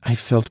 I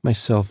felt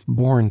myself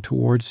borne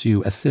towards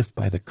you as if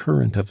by the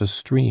current of a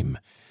stream.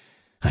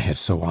 I had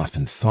so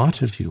often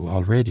thought of you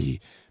already,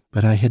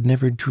 but I had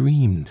never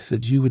dreamed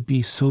that you would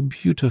be so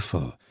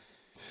beautiful.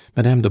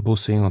 Madame de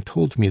Beauseant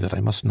told me that I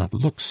must not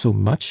look so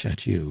much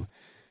at you.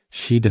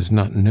 She does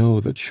not know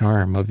the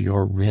charm of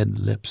your red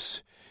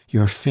lips,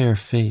 your fair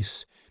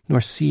face, nor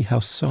see how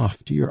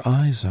soft your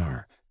eyes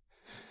are.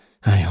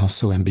 I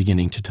also am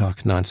beginning to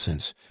talk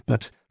nonsense,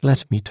 but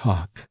let me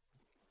talk."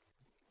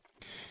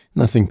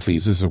 Nothing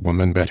pleases a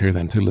woman better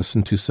than to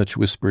listen to such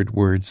whispered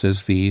words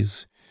as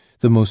these.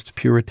 The most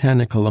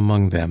puritanical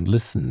among them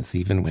listens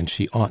even when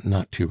she ought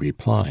not to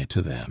reply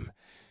to them.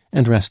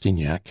 And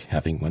Rastignac,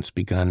 having once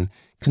begun,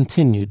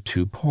 continued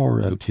to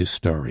pour out his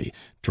story,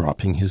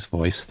 dropping his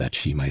voice that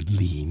she might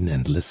lean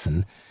and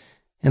listen,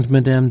 and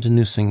Madame de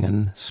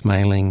Nucingen,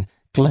 smiling,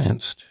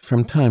 glanced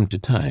from time to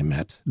time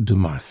at de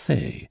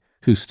Marsay,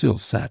 who still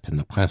sat in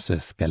the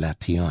Princesse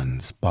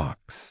Galation's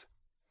box.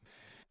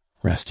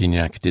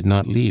 Rastignac did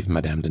not leave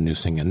Madame de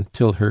Nucingen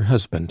till her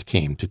husband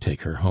came to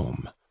take her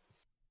home.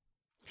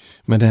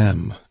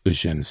 "Madame,"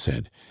 Eugene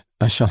said,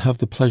 "I shall have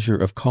the pleasure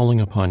of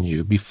calling upon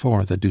you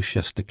before the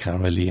Duchesse de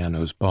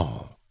Carigliano's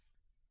ball."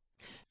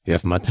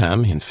 "If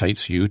Madame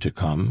invites you to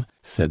come,"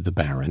 said the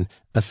Baron,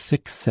 a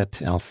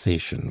thick-set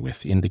Alsatian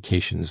with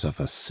indications of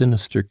a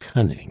sinister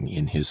cunning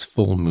in his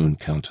full-moon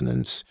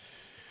countenance,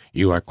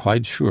 "you are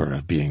quite sure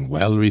of being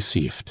well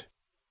received."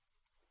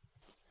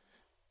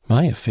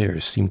 "My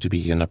affairs seem to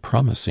be in a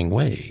promising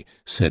way,"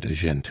 said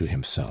Eugene to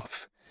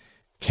himself.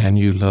 "Can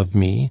you love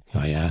me?"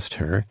 I asked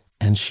her,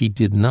 and she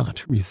did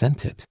not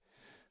resent it.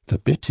 The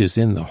bit is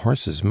in the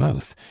horse's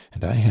mouth,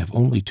 and I have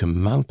only to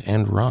mount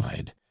and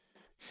ride.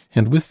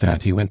 And with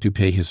that he went to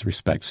pay his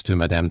respects to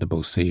Madame de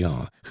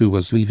Beauséant, who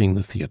was leaving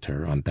the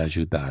theatre on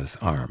d'Ajuda's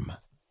arm.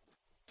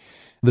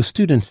 The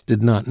student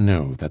did not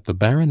know that the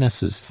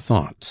Baroness's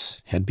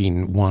thoughts had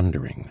been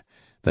wandering,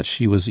 that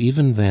she was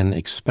even then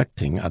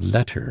expecting a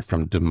letter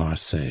from de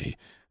Marsay,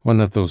 one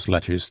of those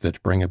letters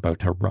that bring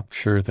about a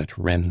rupture that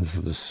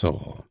rends the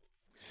soul.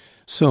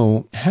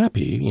 So,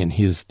 happy in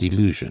his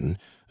delusion,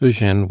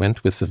 Eugene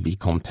went with the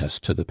Vicomtesse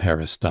to the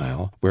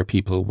peristyle, where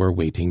people were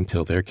waiting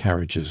till their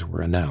carriages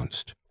were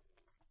announced.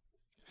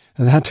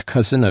 "That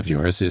cousin of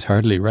yours is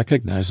hardly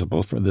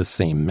recognizable for the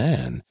same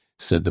man,"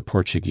 said the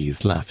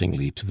Portuguese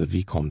laughingly to the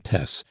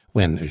Vicomtesse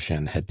when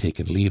Eugene had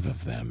taken leave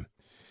of them.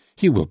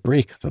 "He will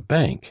break the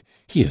bank.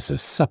 He is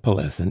as supple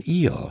as an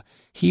eel.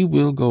 He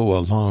will go a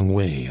long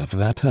way, of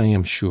that I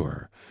am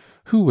sure.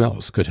 Who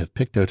else could have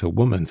picked out a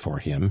woman for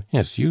him,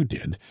 as you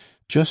did,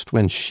 just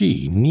when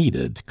she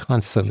needed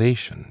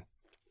consolation?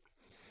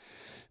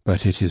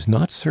 But it is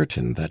not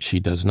certain that she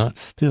does not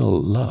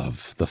still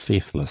love the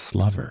faithless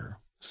lover,"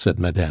 said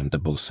Madame de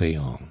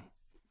Beauséant.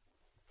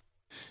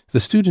 The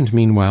student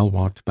meanwhile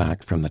walked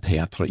back from the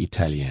Théâtre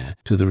Italien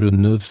to the Rue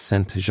Neuve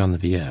Sainte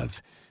Geneviève,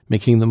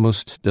 making the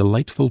most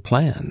delightful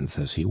plans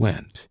as he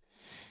went.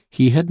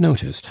 He had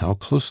noticed how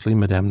closely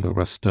Madame de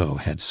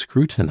Restaud had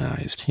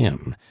scrutinized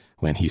him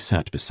when he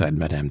sat beside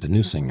Madame de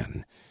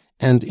Nucingen,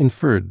 and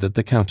inferred that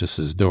the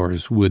Countess's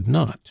doors would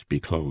not be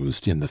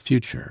closed in the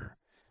future.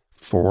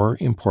 4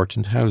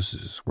 important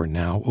houses were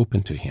now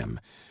open to him,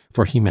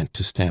 for he meant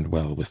to stand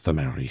well with the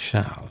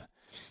Marechale.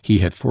 He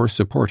had 4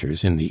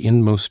 supporters in the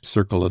inmost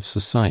circle of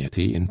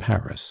society in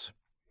Paris.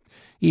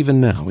 Even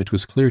now it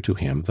was clear to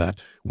him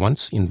that,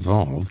 once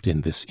involved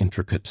in this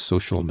intricate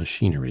social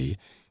machinery,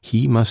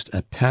 he must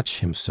attach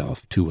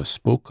himself to a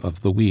spoke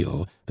of the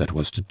wheel that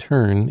was to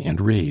turn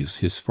and raise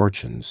his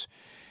fortunes.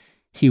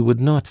 He would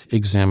not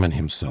examine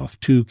himself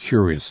too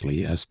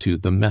curiously as to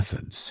the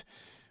methods,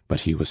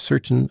 but he was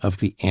certain of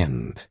the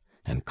end,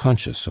 and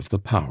conscious of the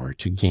power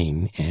to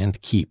gain and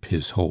keep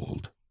his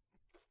hold.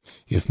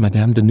 "If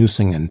Madame de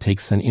Nucingen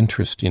takes an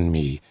interest in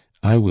me,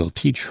 I will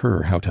teach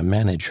her how to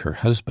manage her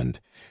husband.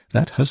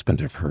 That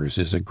husband of hers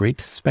is a great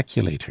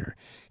speculator.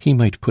 He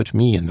might put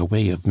me in the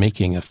way of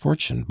making a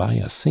fortune by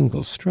a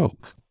single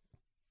stroke."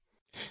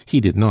 He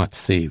did not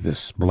say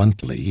this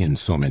bluntly in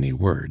so many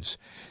words.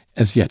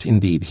 As yet,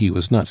 indeed, he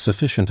was not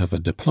sufficient of a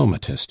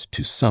diplomatist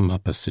to sum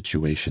up a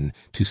situation,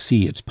 to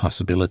see its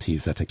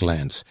possibilities at a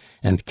glance,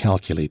 and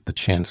calculate the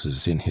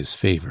chances in his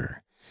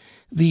favor.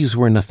 These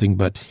were nothing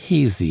but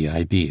hazy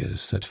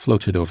ideas that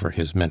floated over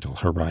his mental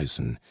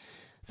horizon.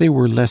 They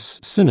were less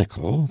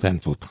cynical than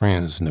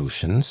Vautrin's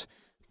notions,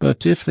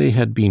 but if they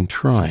had been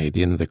tried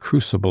in the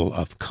crucible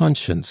of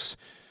conscience,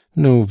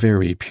 no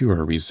very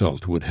pure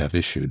result would have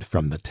issued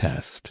from the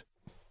test.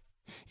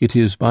 It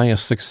is by a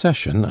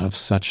succession of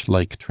such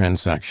like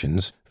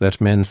transactions that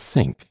men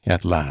sink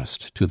at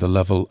last to the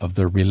level of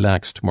the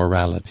relaxed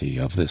morality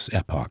of this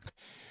epoch,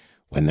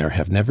 when there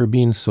have never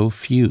been so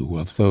few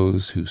of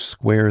those who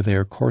square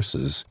their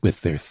courses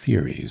with their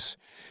theories,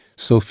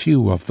 so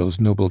few of those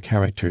noble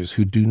characters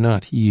who do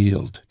not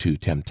yield to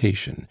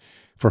temptation,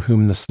 for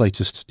whom the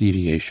slightest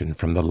deviation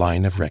from the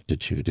line of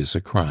rectitude is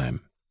a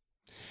crime.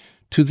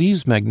 To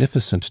these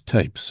magnificent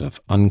types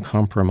of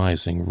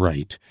uncompromising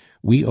right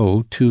we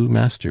owe 2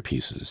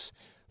 masterpieces,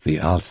 the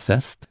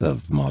Alceste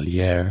of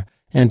Molière,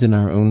 and in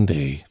our own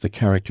day the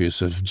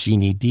characters of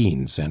Jeannie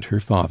Deans and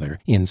her father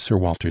in Sir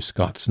Walter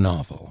Scott's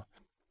novel.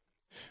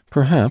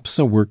 Perhaps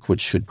a work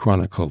which should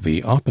chronicle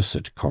the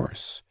opposite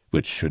course,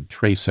 which should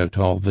trace out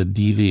all the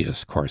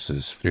devious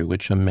courses through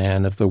which a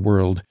man of the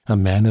world, a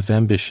man of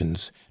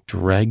ambitions,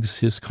 drags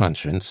his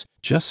conscience,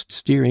 just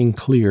steering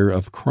clear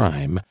of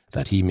crime,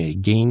 that he may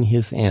gain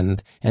his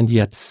end and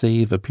yet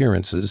save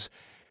appearances,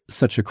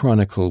 such a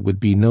chronicle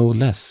would be no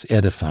less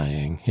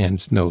edifying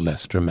and no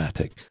less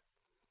dramatic.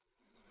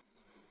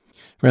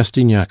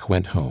 Rastignac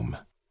went home.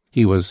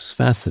 He was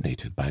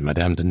fascinated by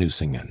Madame de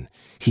Nucingen.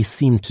 He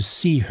seemed to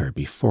see her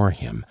before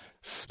him,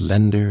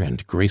 slender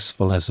and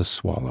graceful as a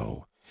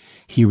swallow.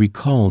 He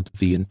recalled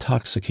the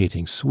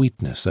intoxicating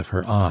sweetness of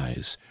her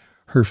eyes,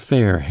 her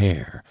fair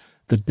hair,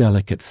 the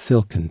delicate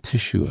silken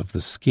tissue of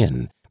the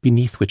skin,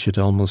 beneath which it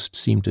almost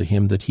seemed to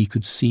him that he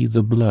could see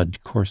the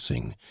blood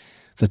coursing.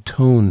 The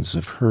tones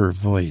of her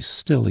voice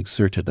still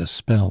exerted a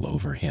spell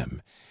over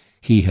him.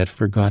 He had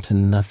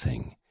forgotten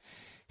nothing.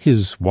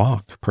 His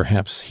walk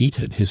perhaps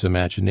heated his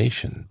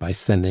imagination by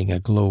sending a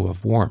glow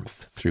of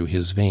warmth through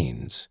his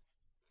veins.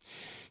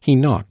 He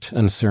knocked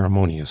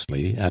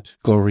unceremoniously at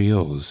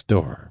Goriot's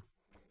door.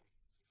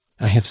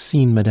 "I have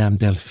seen Madame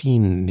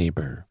Delphine,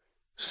 neighbor,"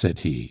 said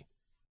he.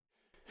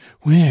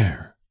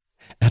 "Where?"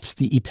 "At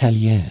the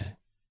Italien."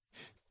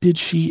 "Did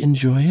she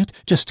enjoy it?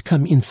 Just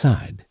come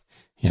inside."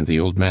 And the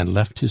old man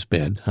left his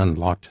bed,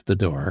 unlocked the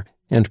door,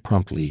 and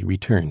promptly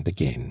returned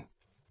again.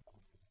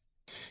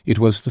 It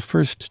was the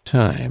first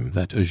time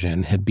that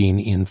Eugène had been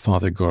in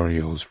Father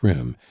Goriot's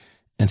room,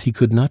 and he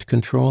could not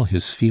control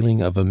his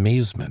feeling of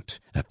amazement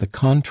at the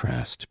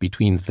contrast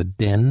between the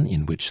den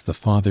in which the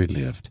father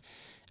lived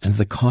and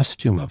the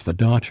costume of the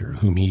daughter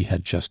whom he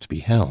had just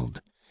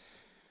beheld.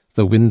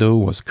 The window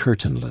was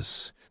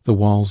curtainless, the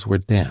walls were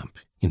damp,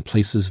 in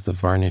places the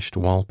varnished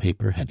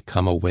wall-paper had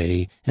come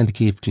away and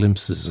gave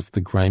glimpses of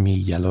the grimy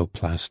yellow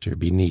plaster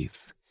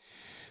beneath.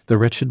 The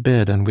wretched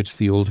bed on which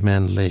the old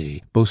man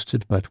lay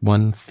boasted but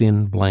one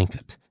thin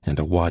blanket and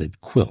a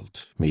wadded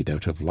quilt made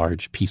out of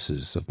large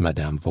pieces of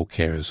Madame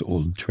Vauquer's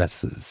old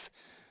dresses.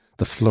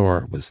 The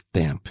floor was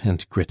damp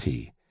and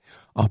gritty.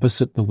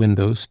 Opposite the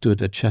window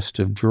stood a chest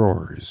of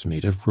drawers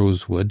made of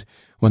rosewood,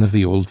 one of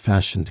the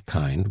old-fashioned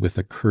kind, with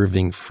a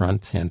curving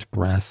front and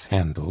brass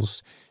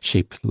handles,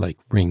 shaped like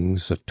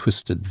rings of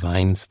twisted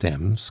vine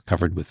stems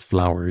covered with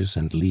flowers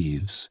and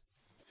leaves.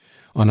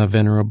 On a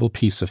venerable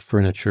piece of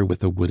furniture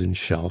with a wooden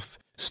shelf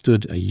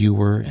stood a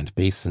ewer and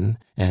basin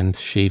and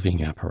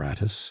shaving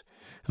apparatus.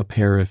 A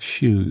pair of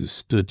shoes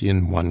stood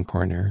in one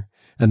corner.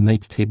 A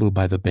night table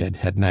by the bed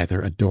had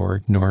neither a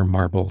door nor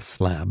marble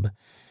slab.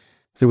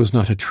 There was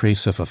not a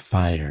trace of a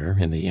fire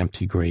in the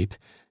empty grate.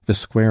 The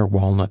square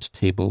walnut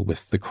table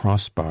with the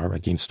crossbar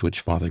against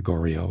which Father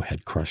Goriot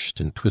had crushed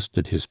and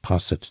twisted his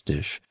posset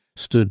dish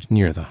stood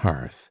near the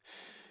hearth.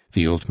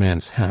 The old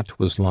man's hat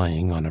was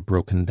lying on a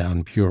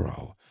broken-down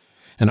bureau.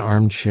 An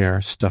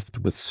armchair stuffed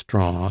with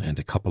straw and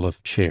a couple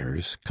of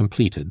chairs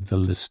completed the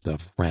list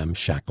of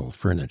ramshackle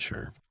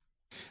furniture.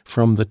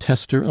 From the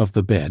tester of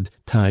the bed,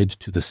 tied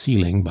to the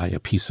ceiling by a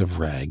piece of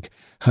rag,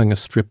 hung a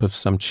strip of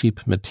some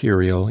cheap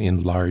material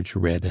in large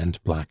red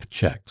and black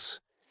checks.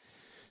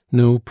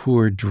 No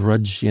poor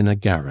drudge in a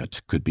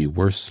garret could be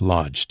worse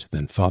lodged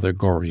than Father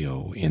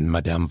Goriot in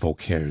Madame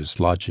Vauquer's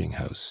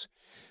lodging-house.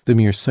 The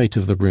mere sight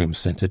of the room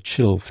sent a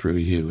chill through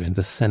you and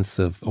a sense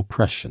of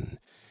oppression.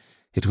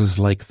 It was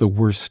like the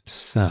worst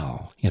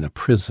cell in a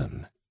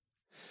prison.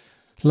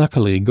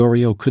 Luckily,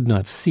 Goriot could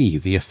not see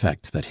the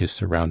effect that his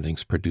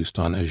surroundings produced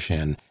on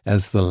Eugène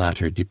as the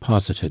latter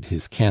deposited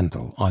his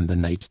candle on the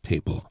night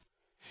table.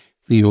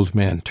 The old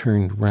man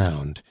turned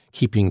round,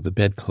 keeping the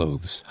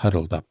bedclothes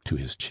huddled up to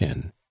his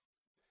chin.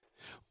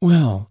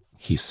 "Well,"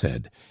 he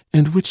said,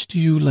 "and which do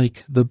you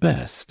like the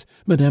best,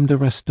 Madame de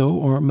Restaud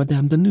or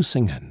Madame de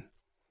Nucingen?"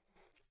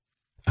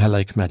 "I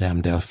like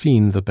Madame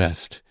Delphine the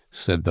best,"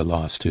 said the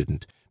law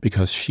student,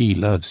 "because she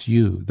loves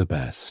you the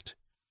best."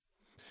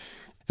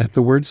 At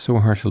the words so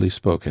heartily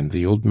spoken,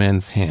 the old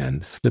man's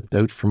hand slipped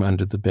out from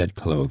under the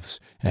bedclothes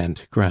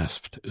and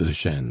grasped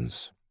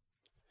Eugène's.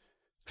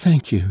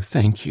 Thank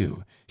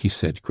you," he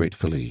said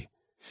gratefully.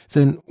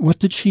 "Then what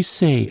did she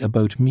say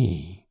about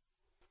me?"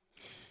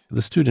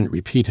 The student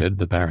repeated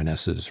the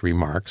Baroness's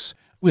remarks,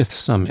 with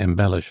some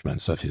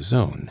embellishments of his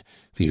own,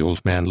 the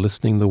old man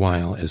listening the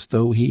while as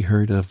though he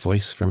heard a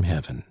voice from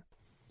heaven.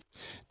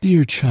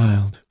 "Dear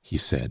child," he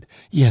said,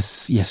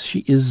 yes, she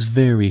is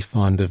very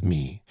fond of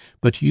me.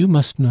 But you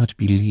must not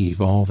believe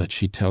all that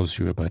she tells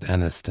you about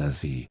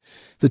Anastasie.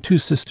 The two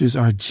sisters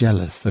are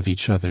jealous of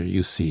each other,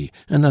 you see,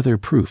 another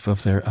proof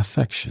of their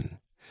affection.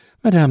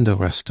 Madame de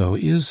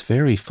Restaud is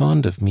very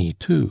fond of me,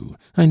 too.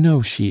 I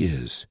know she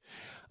is.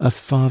 A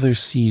father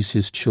sees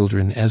his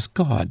children as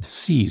God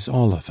sees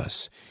all of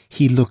us.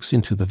 He looks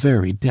into the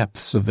very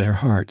depths of their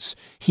hearts.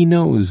 He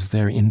knows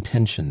their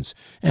intentions,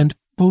 and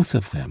both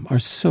of them are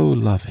so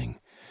loving.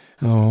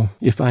 Oh,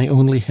 if I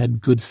only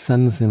had good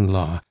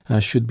sons-in-law, I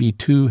should be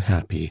too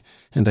happy,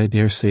 and I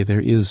dare say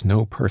there is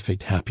no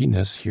perfect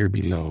happiness here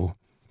below.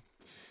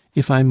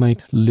 If I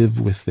might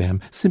live with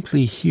them,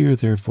 simply hear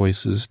their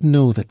voices,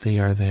 know that they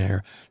are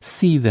there,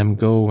 see them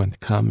go and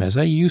come as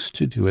I used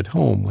to do at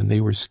home when they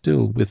were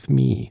still with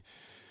me.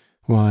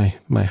 Why,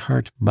 my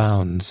heart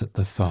bounds at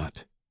the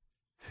thought.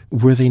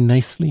 Were they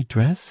nicely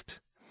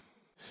dressed?"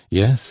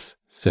 "Yes,"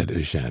 said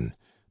Eugène.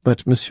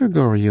 "But, Monsieur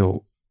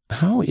Goriot,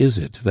 how is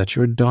it that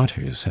your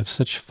daughters have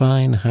such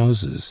fine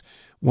houses,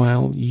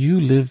 while you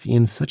live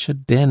in such a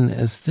den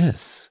as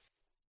this?"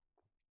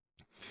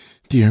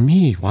 "Dear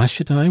me, why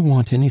should I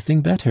want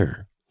anything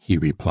better?" he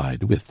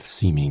replied with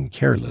seeming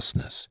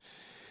carelessness.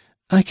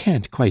 "I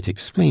can't quite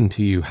explain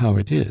to you how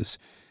it is.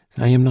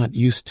 I am not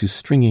used to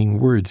stringing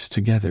words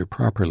together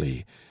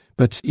properly,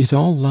 but it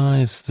all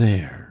lies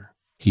there,"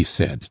 he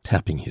said,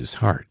 tapping his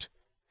heart.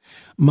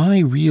 My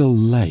real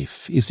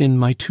life is in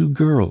my two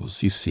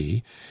girls, you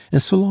see,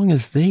 and so long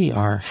as they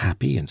are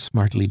happy and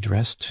smartly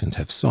dressed and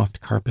have soft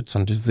carpets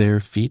under their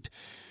feet,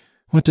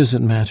 what does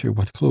it matter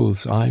what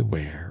clothes I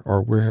wear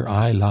or where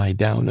I lie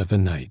down of a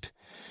night?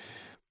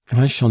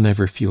 I shall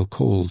never feel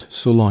cold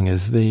so long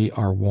as they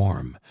are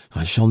warm.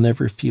 I shall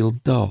never feel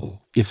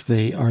dull if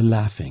they are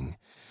laughing.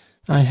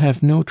 I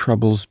have no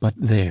troubles but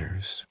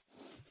theirs.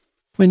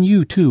 When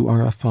you, too,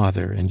 are a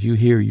father and you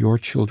hear your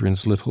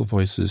children's little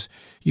voices,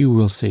 you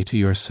will say to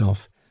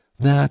yourself,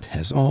 "That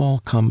has all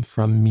come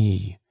from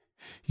me."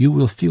 You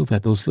will feel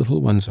that those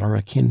little ones are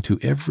akin to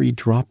every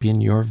drop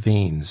in your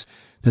veins,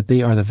 that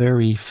they are the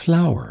very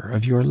flower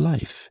of your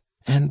life.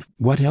 And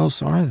what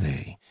else are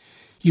they?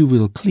 You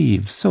will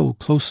cleave so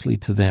closely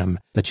to them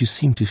that you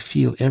seem to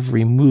feel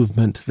every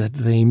movement that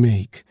they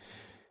make.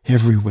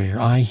 Everywhere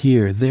I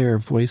hear their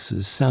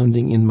voices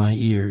sounding in my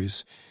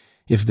ears.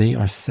 If they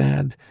are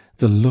sad,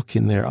 the look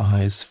in their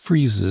eyes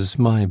freezes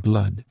my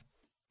blood.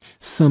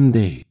 Some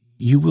day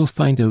you will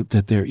find out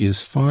that there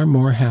is far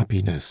more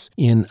happiness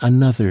in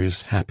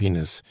another's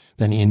happiness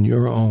than in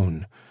your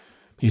own.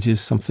 It is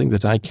something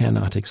that I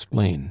cannot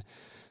explain,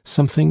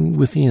 something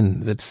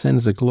within that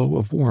sends a glow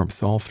of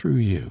warmth all through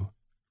you.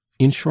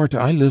 In short,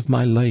 I live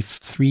my life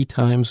 3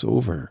 times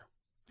over.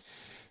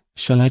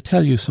 Shall I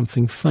tell you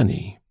something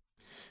funny?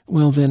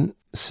 Well, then,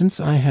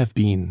 since I have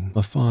been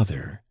a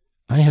father,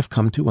 I have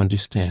come to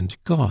understand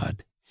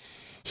God.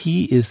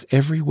 He is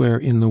everywhere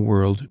in the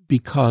world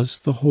because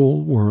the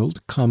whole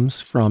world comes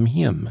from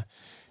him.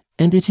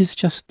 And it is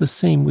just the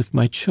same with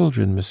my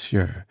children,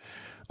 monsieur.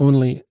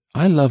 Only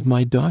I love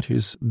my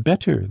daughters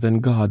better than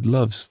God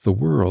loves the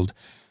world,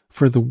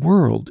 for the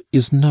world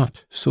is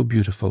not so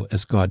beautiful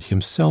as God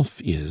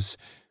himself is,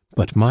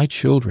 but my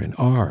children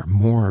are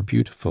more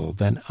beautiful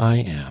than I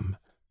am.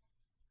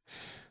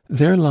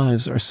 Their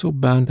lives are so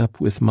bound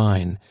up with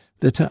mine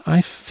that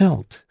I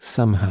felt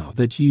somehow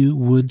that you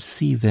would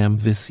see them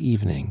this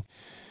evening.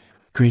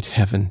 Great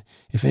heaven,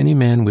 if any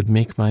man would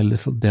make my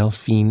little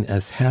Delphine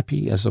as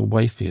happy as a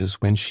wife is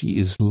when she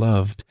is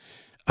loved,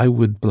 I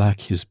would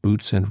black his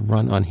boots and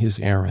run on his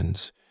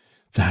errands.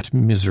 That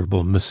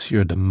miserable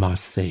Monsieur de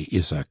Marsay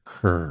is a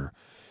cur.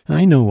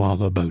 I know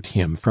all about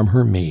him from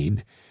her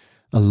maid.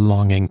 A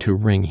longing to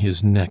wring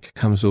his neck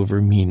comes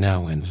over me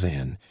now and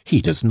then.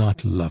 He does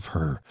not love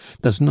her,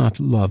 does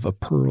not love a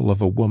pearl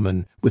of a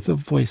woman with a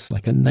voice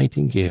like a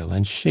nightingale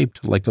and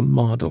shaped like a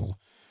model.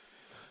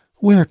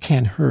 Where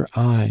can her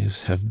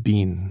eyes have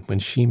been when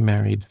she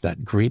married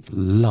that great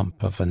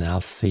lump of an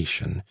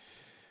Alsatian?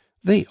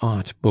 They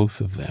ought, both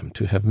of them,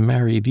 to have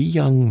married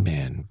young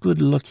men,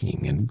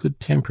 good-looking and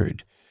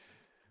good-tempered.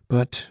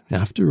 But,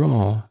 after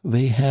all,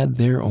 they had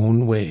their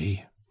own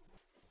way.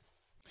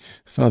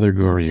 Father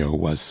Goriot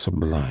was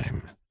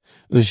sublime.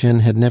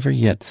 Eugène had never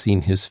yet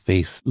seen his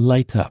face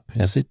light up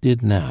as it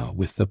did now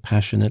with the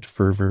passionate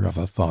fervor of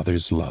a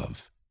father's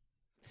love.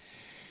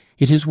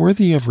 It is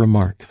worthy of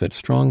remark that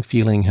strong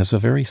feeling has a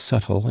very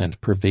subtle and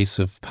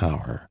pervasive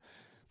power.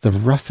 The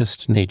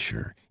roughest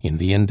nature, in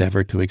the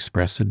endeavor to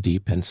express a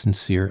deep and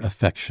sincere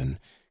affection,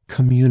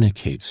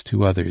 communicates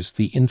to others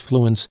the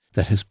influence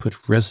that has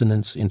put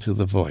resonance into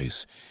the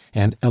voice,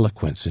 and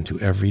eloquence into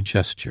every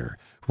gesture,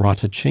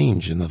 wrought a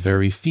change in the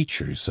very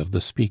features of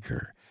the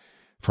speaker.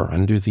 For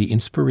under the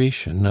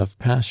inspiration of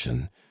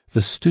passion,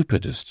 the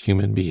stupidest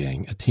human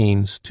being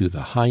attains to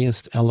the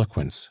highest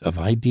eloquence of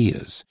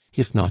ideas,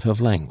 if not of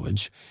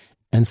language,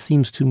 and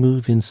seems to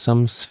move in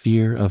some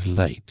sphere of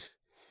light.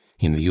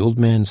 In the old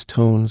man's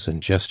tones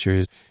and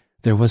gestures,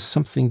 there was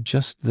something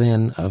just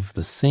then of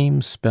the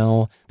same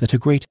spell that a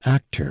great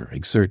actor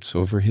exerts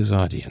over his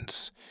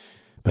audience.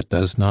 But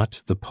does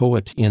not the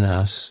poet in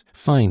us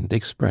find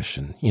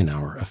expression in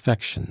our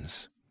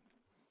affections?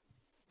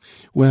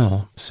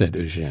 "Well," said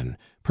Eugène,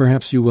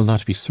 "perhaps you will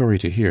not be sorry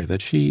to hear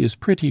that she is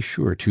pretty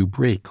sure to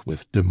break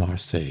with de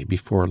Marsay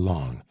before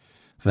long.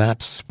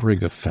 That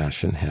sprig of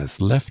fashion has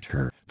left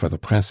her for the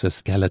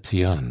Princess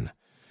Galathionne.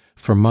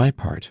 For my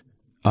part,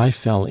 I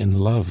fell in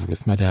love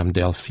with Madame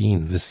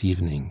Delphine this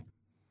evening."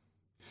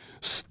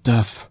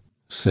 "Stuff!"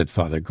 said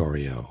Father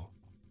Goriot.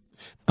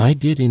 "I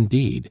did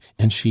indeed,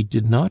 and she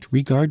did not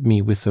regard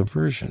me with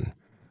aversion.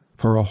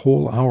 For a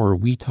whole hour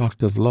we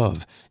talked of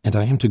love, and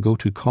I am to go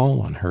to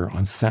call on her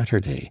on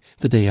Saturday,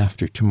 the day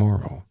after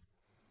tomorrow.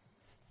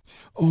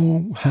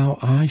 Oh, how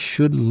I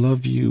should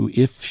love you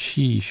if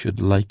she should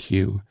like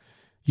you!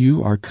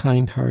 You are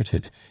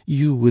kind-hearted,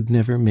 you would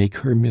never make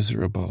her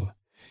miserable.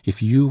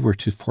 If you were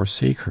to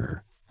forsake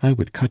her, I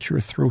would cut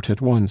your throat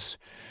at once.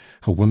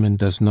 A woman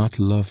does not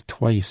love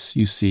twice,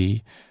 you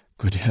see.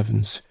 Good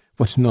heavens!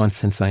 What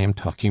nonsense I am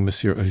talking,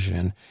 Monsieur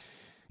Eugène!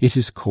 It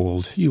is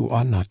cold, you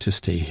ought not to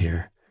stay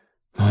here.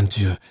 Mon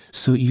Dieu,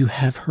 so you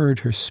have heard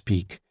her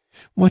speak.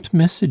 What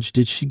message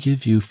did she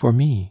give you for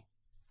me?"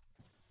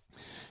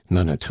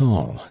 "None at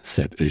all,"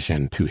 said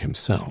Eugène to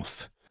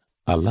himself.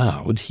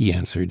 Aloud he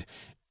answered,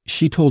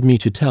 "She told me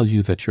to tell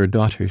you that your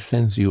daughter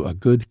sends you a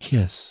good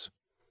kiss."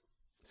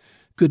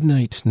 "Good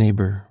night,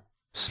 neighbor.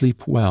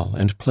 Sleep well,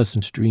 and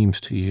pleasant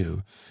dreams to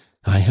you.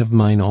 I have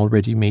mine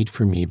already made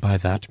for me by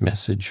that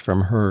message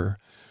from her.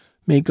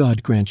 May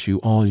God grant you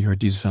all your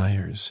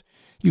desires.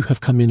 You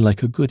have come in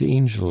like a good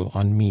angel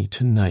on me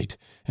to-night,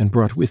 and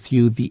brought with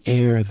you the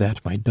air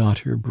that my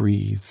daughter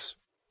breathes."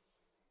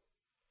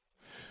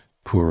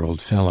 "Poor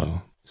old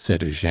fellow,"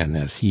 said Eugene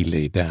as he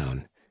lay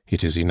down.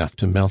 "It is enough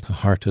to melt a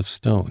heart of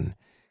stone.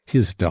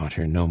 His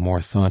daughter no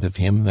more thought of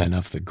him than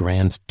of the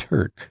Grand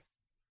Turk."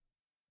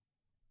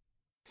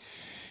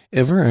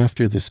 Ever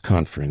after this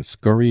conference,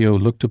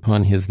 Goriot looked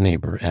upon his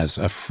neighbor as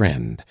a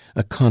friend,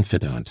 a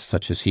confidant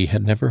such as he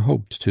had never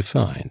hoped to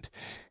find,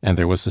 and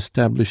there was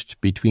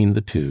established between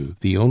the two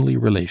the only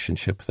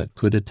relationship that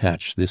could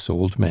attach this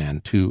old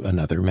man to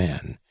another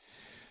man.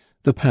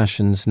 The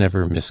passions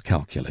never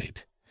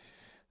miscalculate.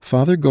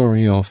 Father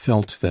Goriot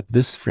felt that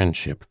this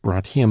friendship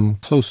brought him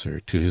closer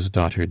to his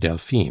daughter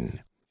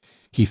Delphine.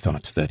 He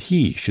thought that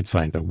he should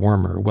find a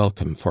warmer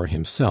welcome for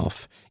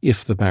himself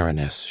if the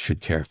Baroness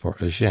should care for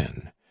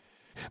Eugene.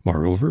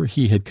 Moreover,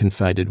 he had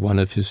confided one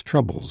of his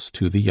troubles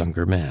to the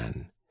younger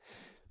man.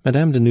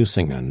 Madame de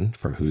Nucingen,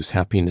 for whose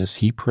happiness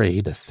he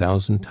prayed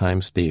 1,000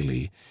 times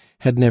daily,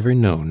 had never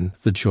known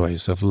the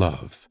joys of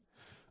love.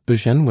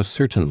 Eugene was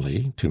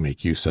certainly, to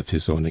make use of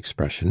his own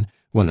expression,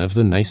 one of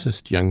the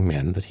nicest young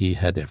men that he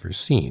had ever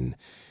seen,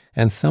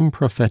 and some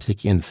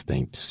prophetic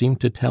instinct seemed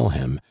to tell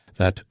him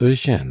that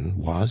Eugene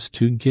was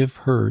to give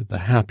her the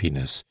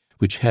happiness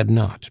which had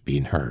not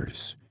been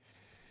hers.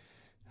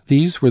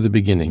 These were the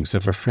beginnings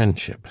of a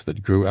friendship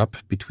that grew up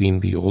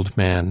between the old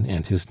man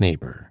and his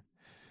neighbor.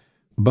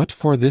 But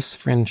for this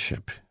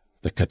friendship,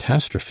 the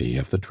catastrophe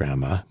of the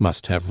drama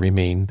must have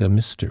remained a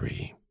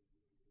mystery.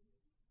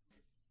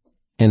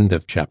 End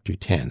of chapter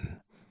 10.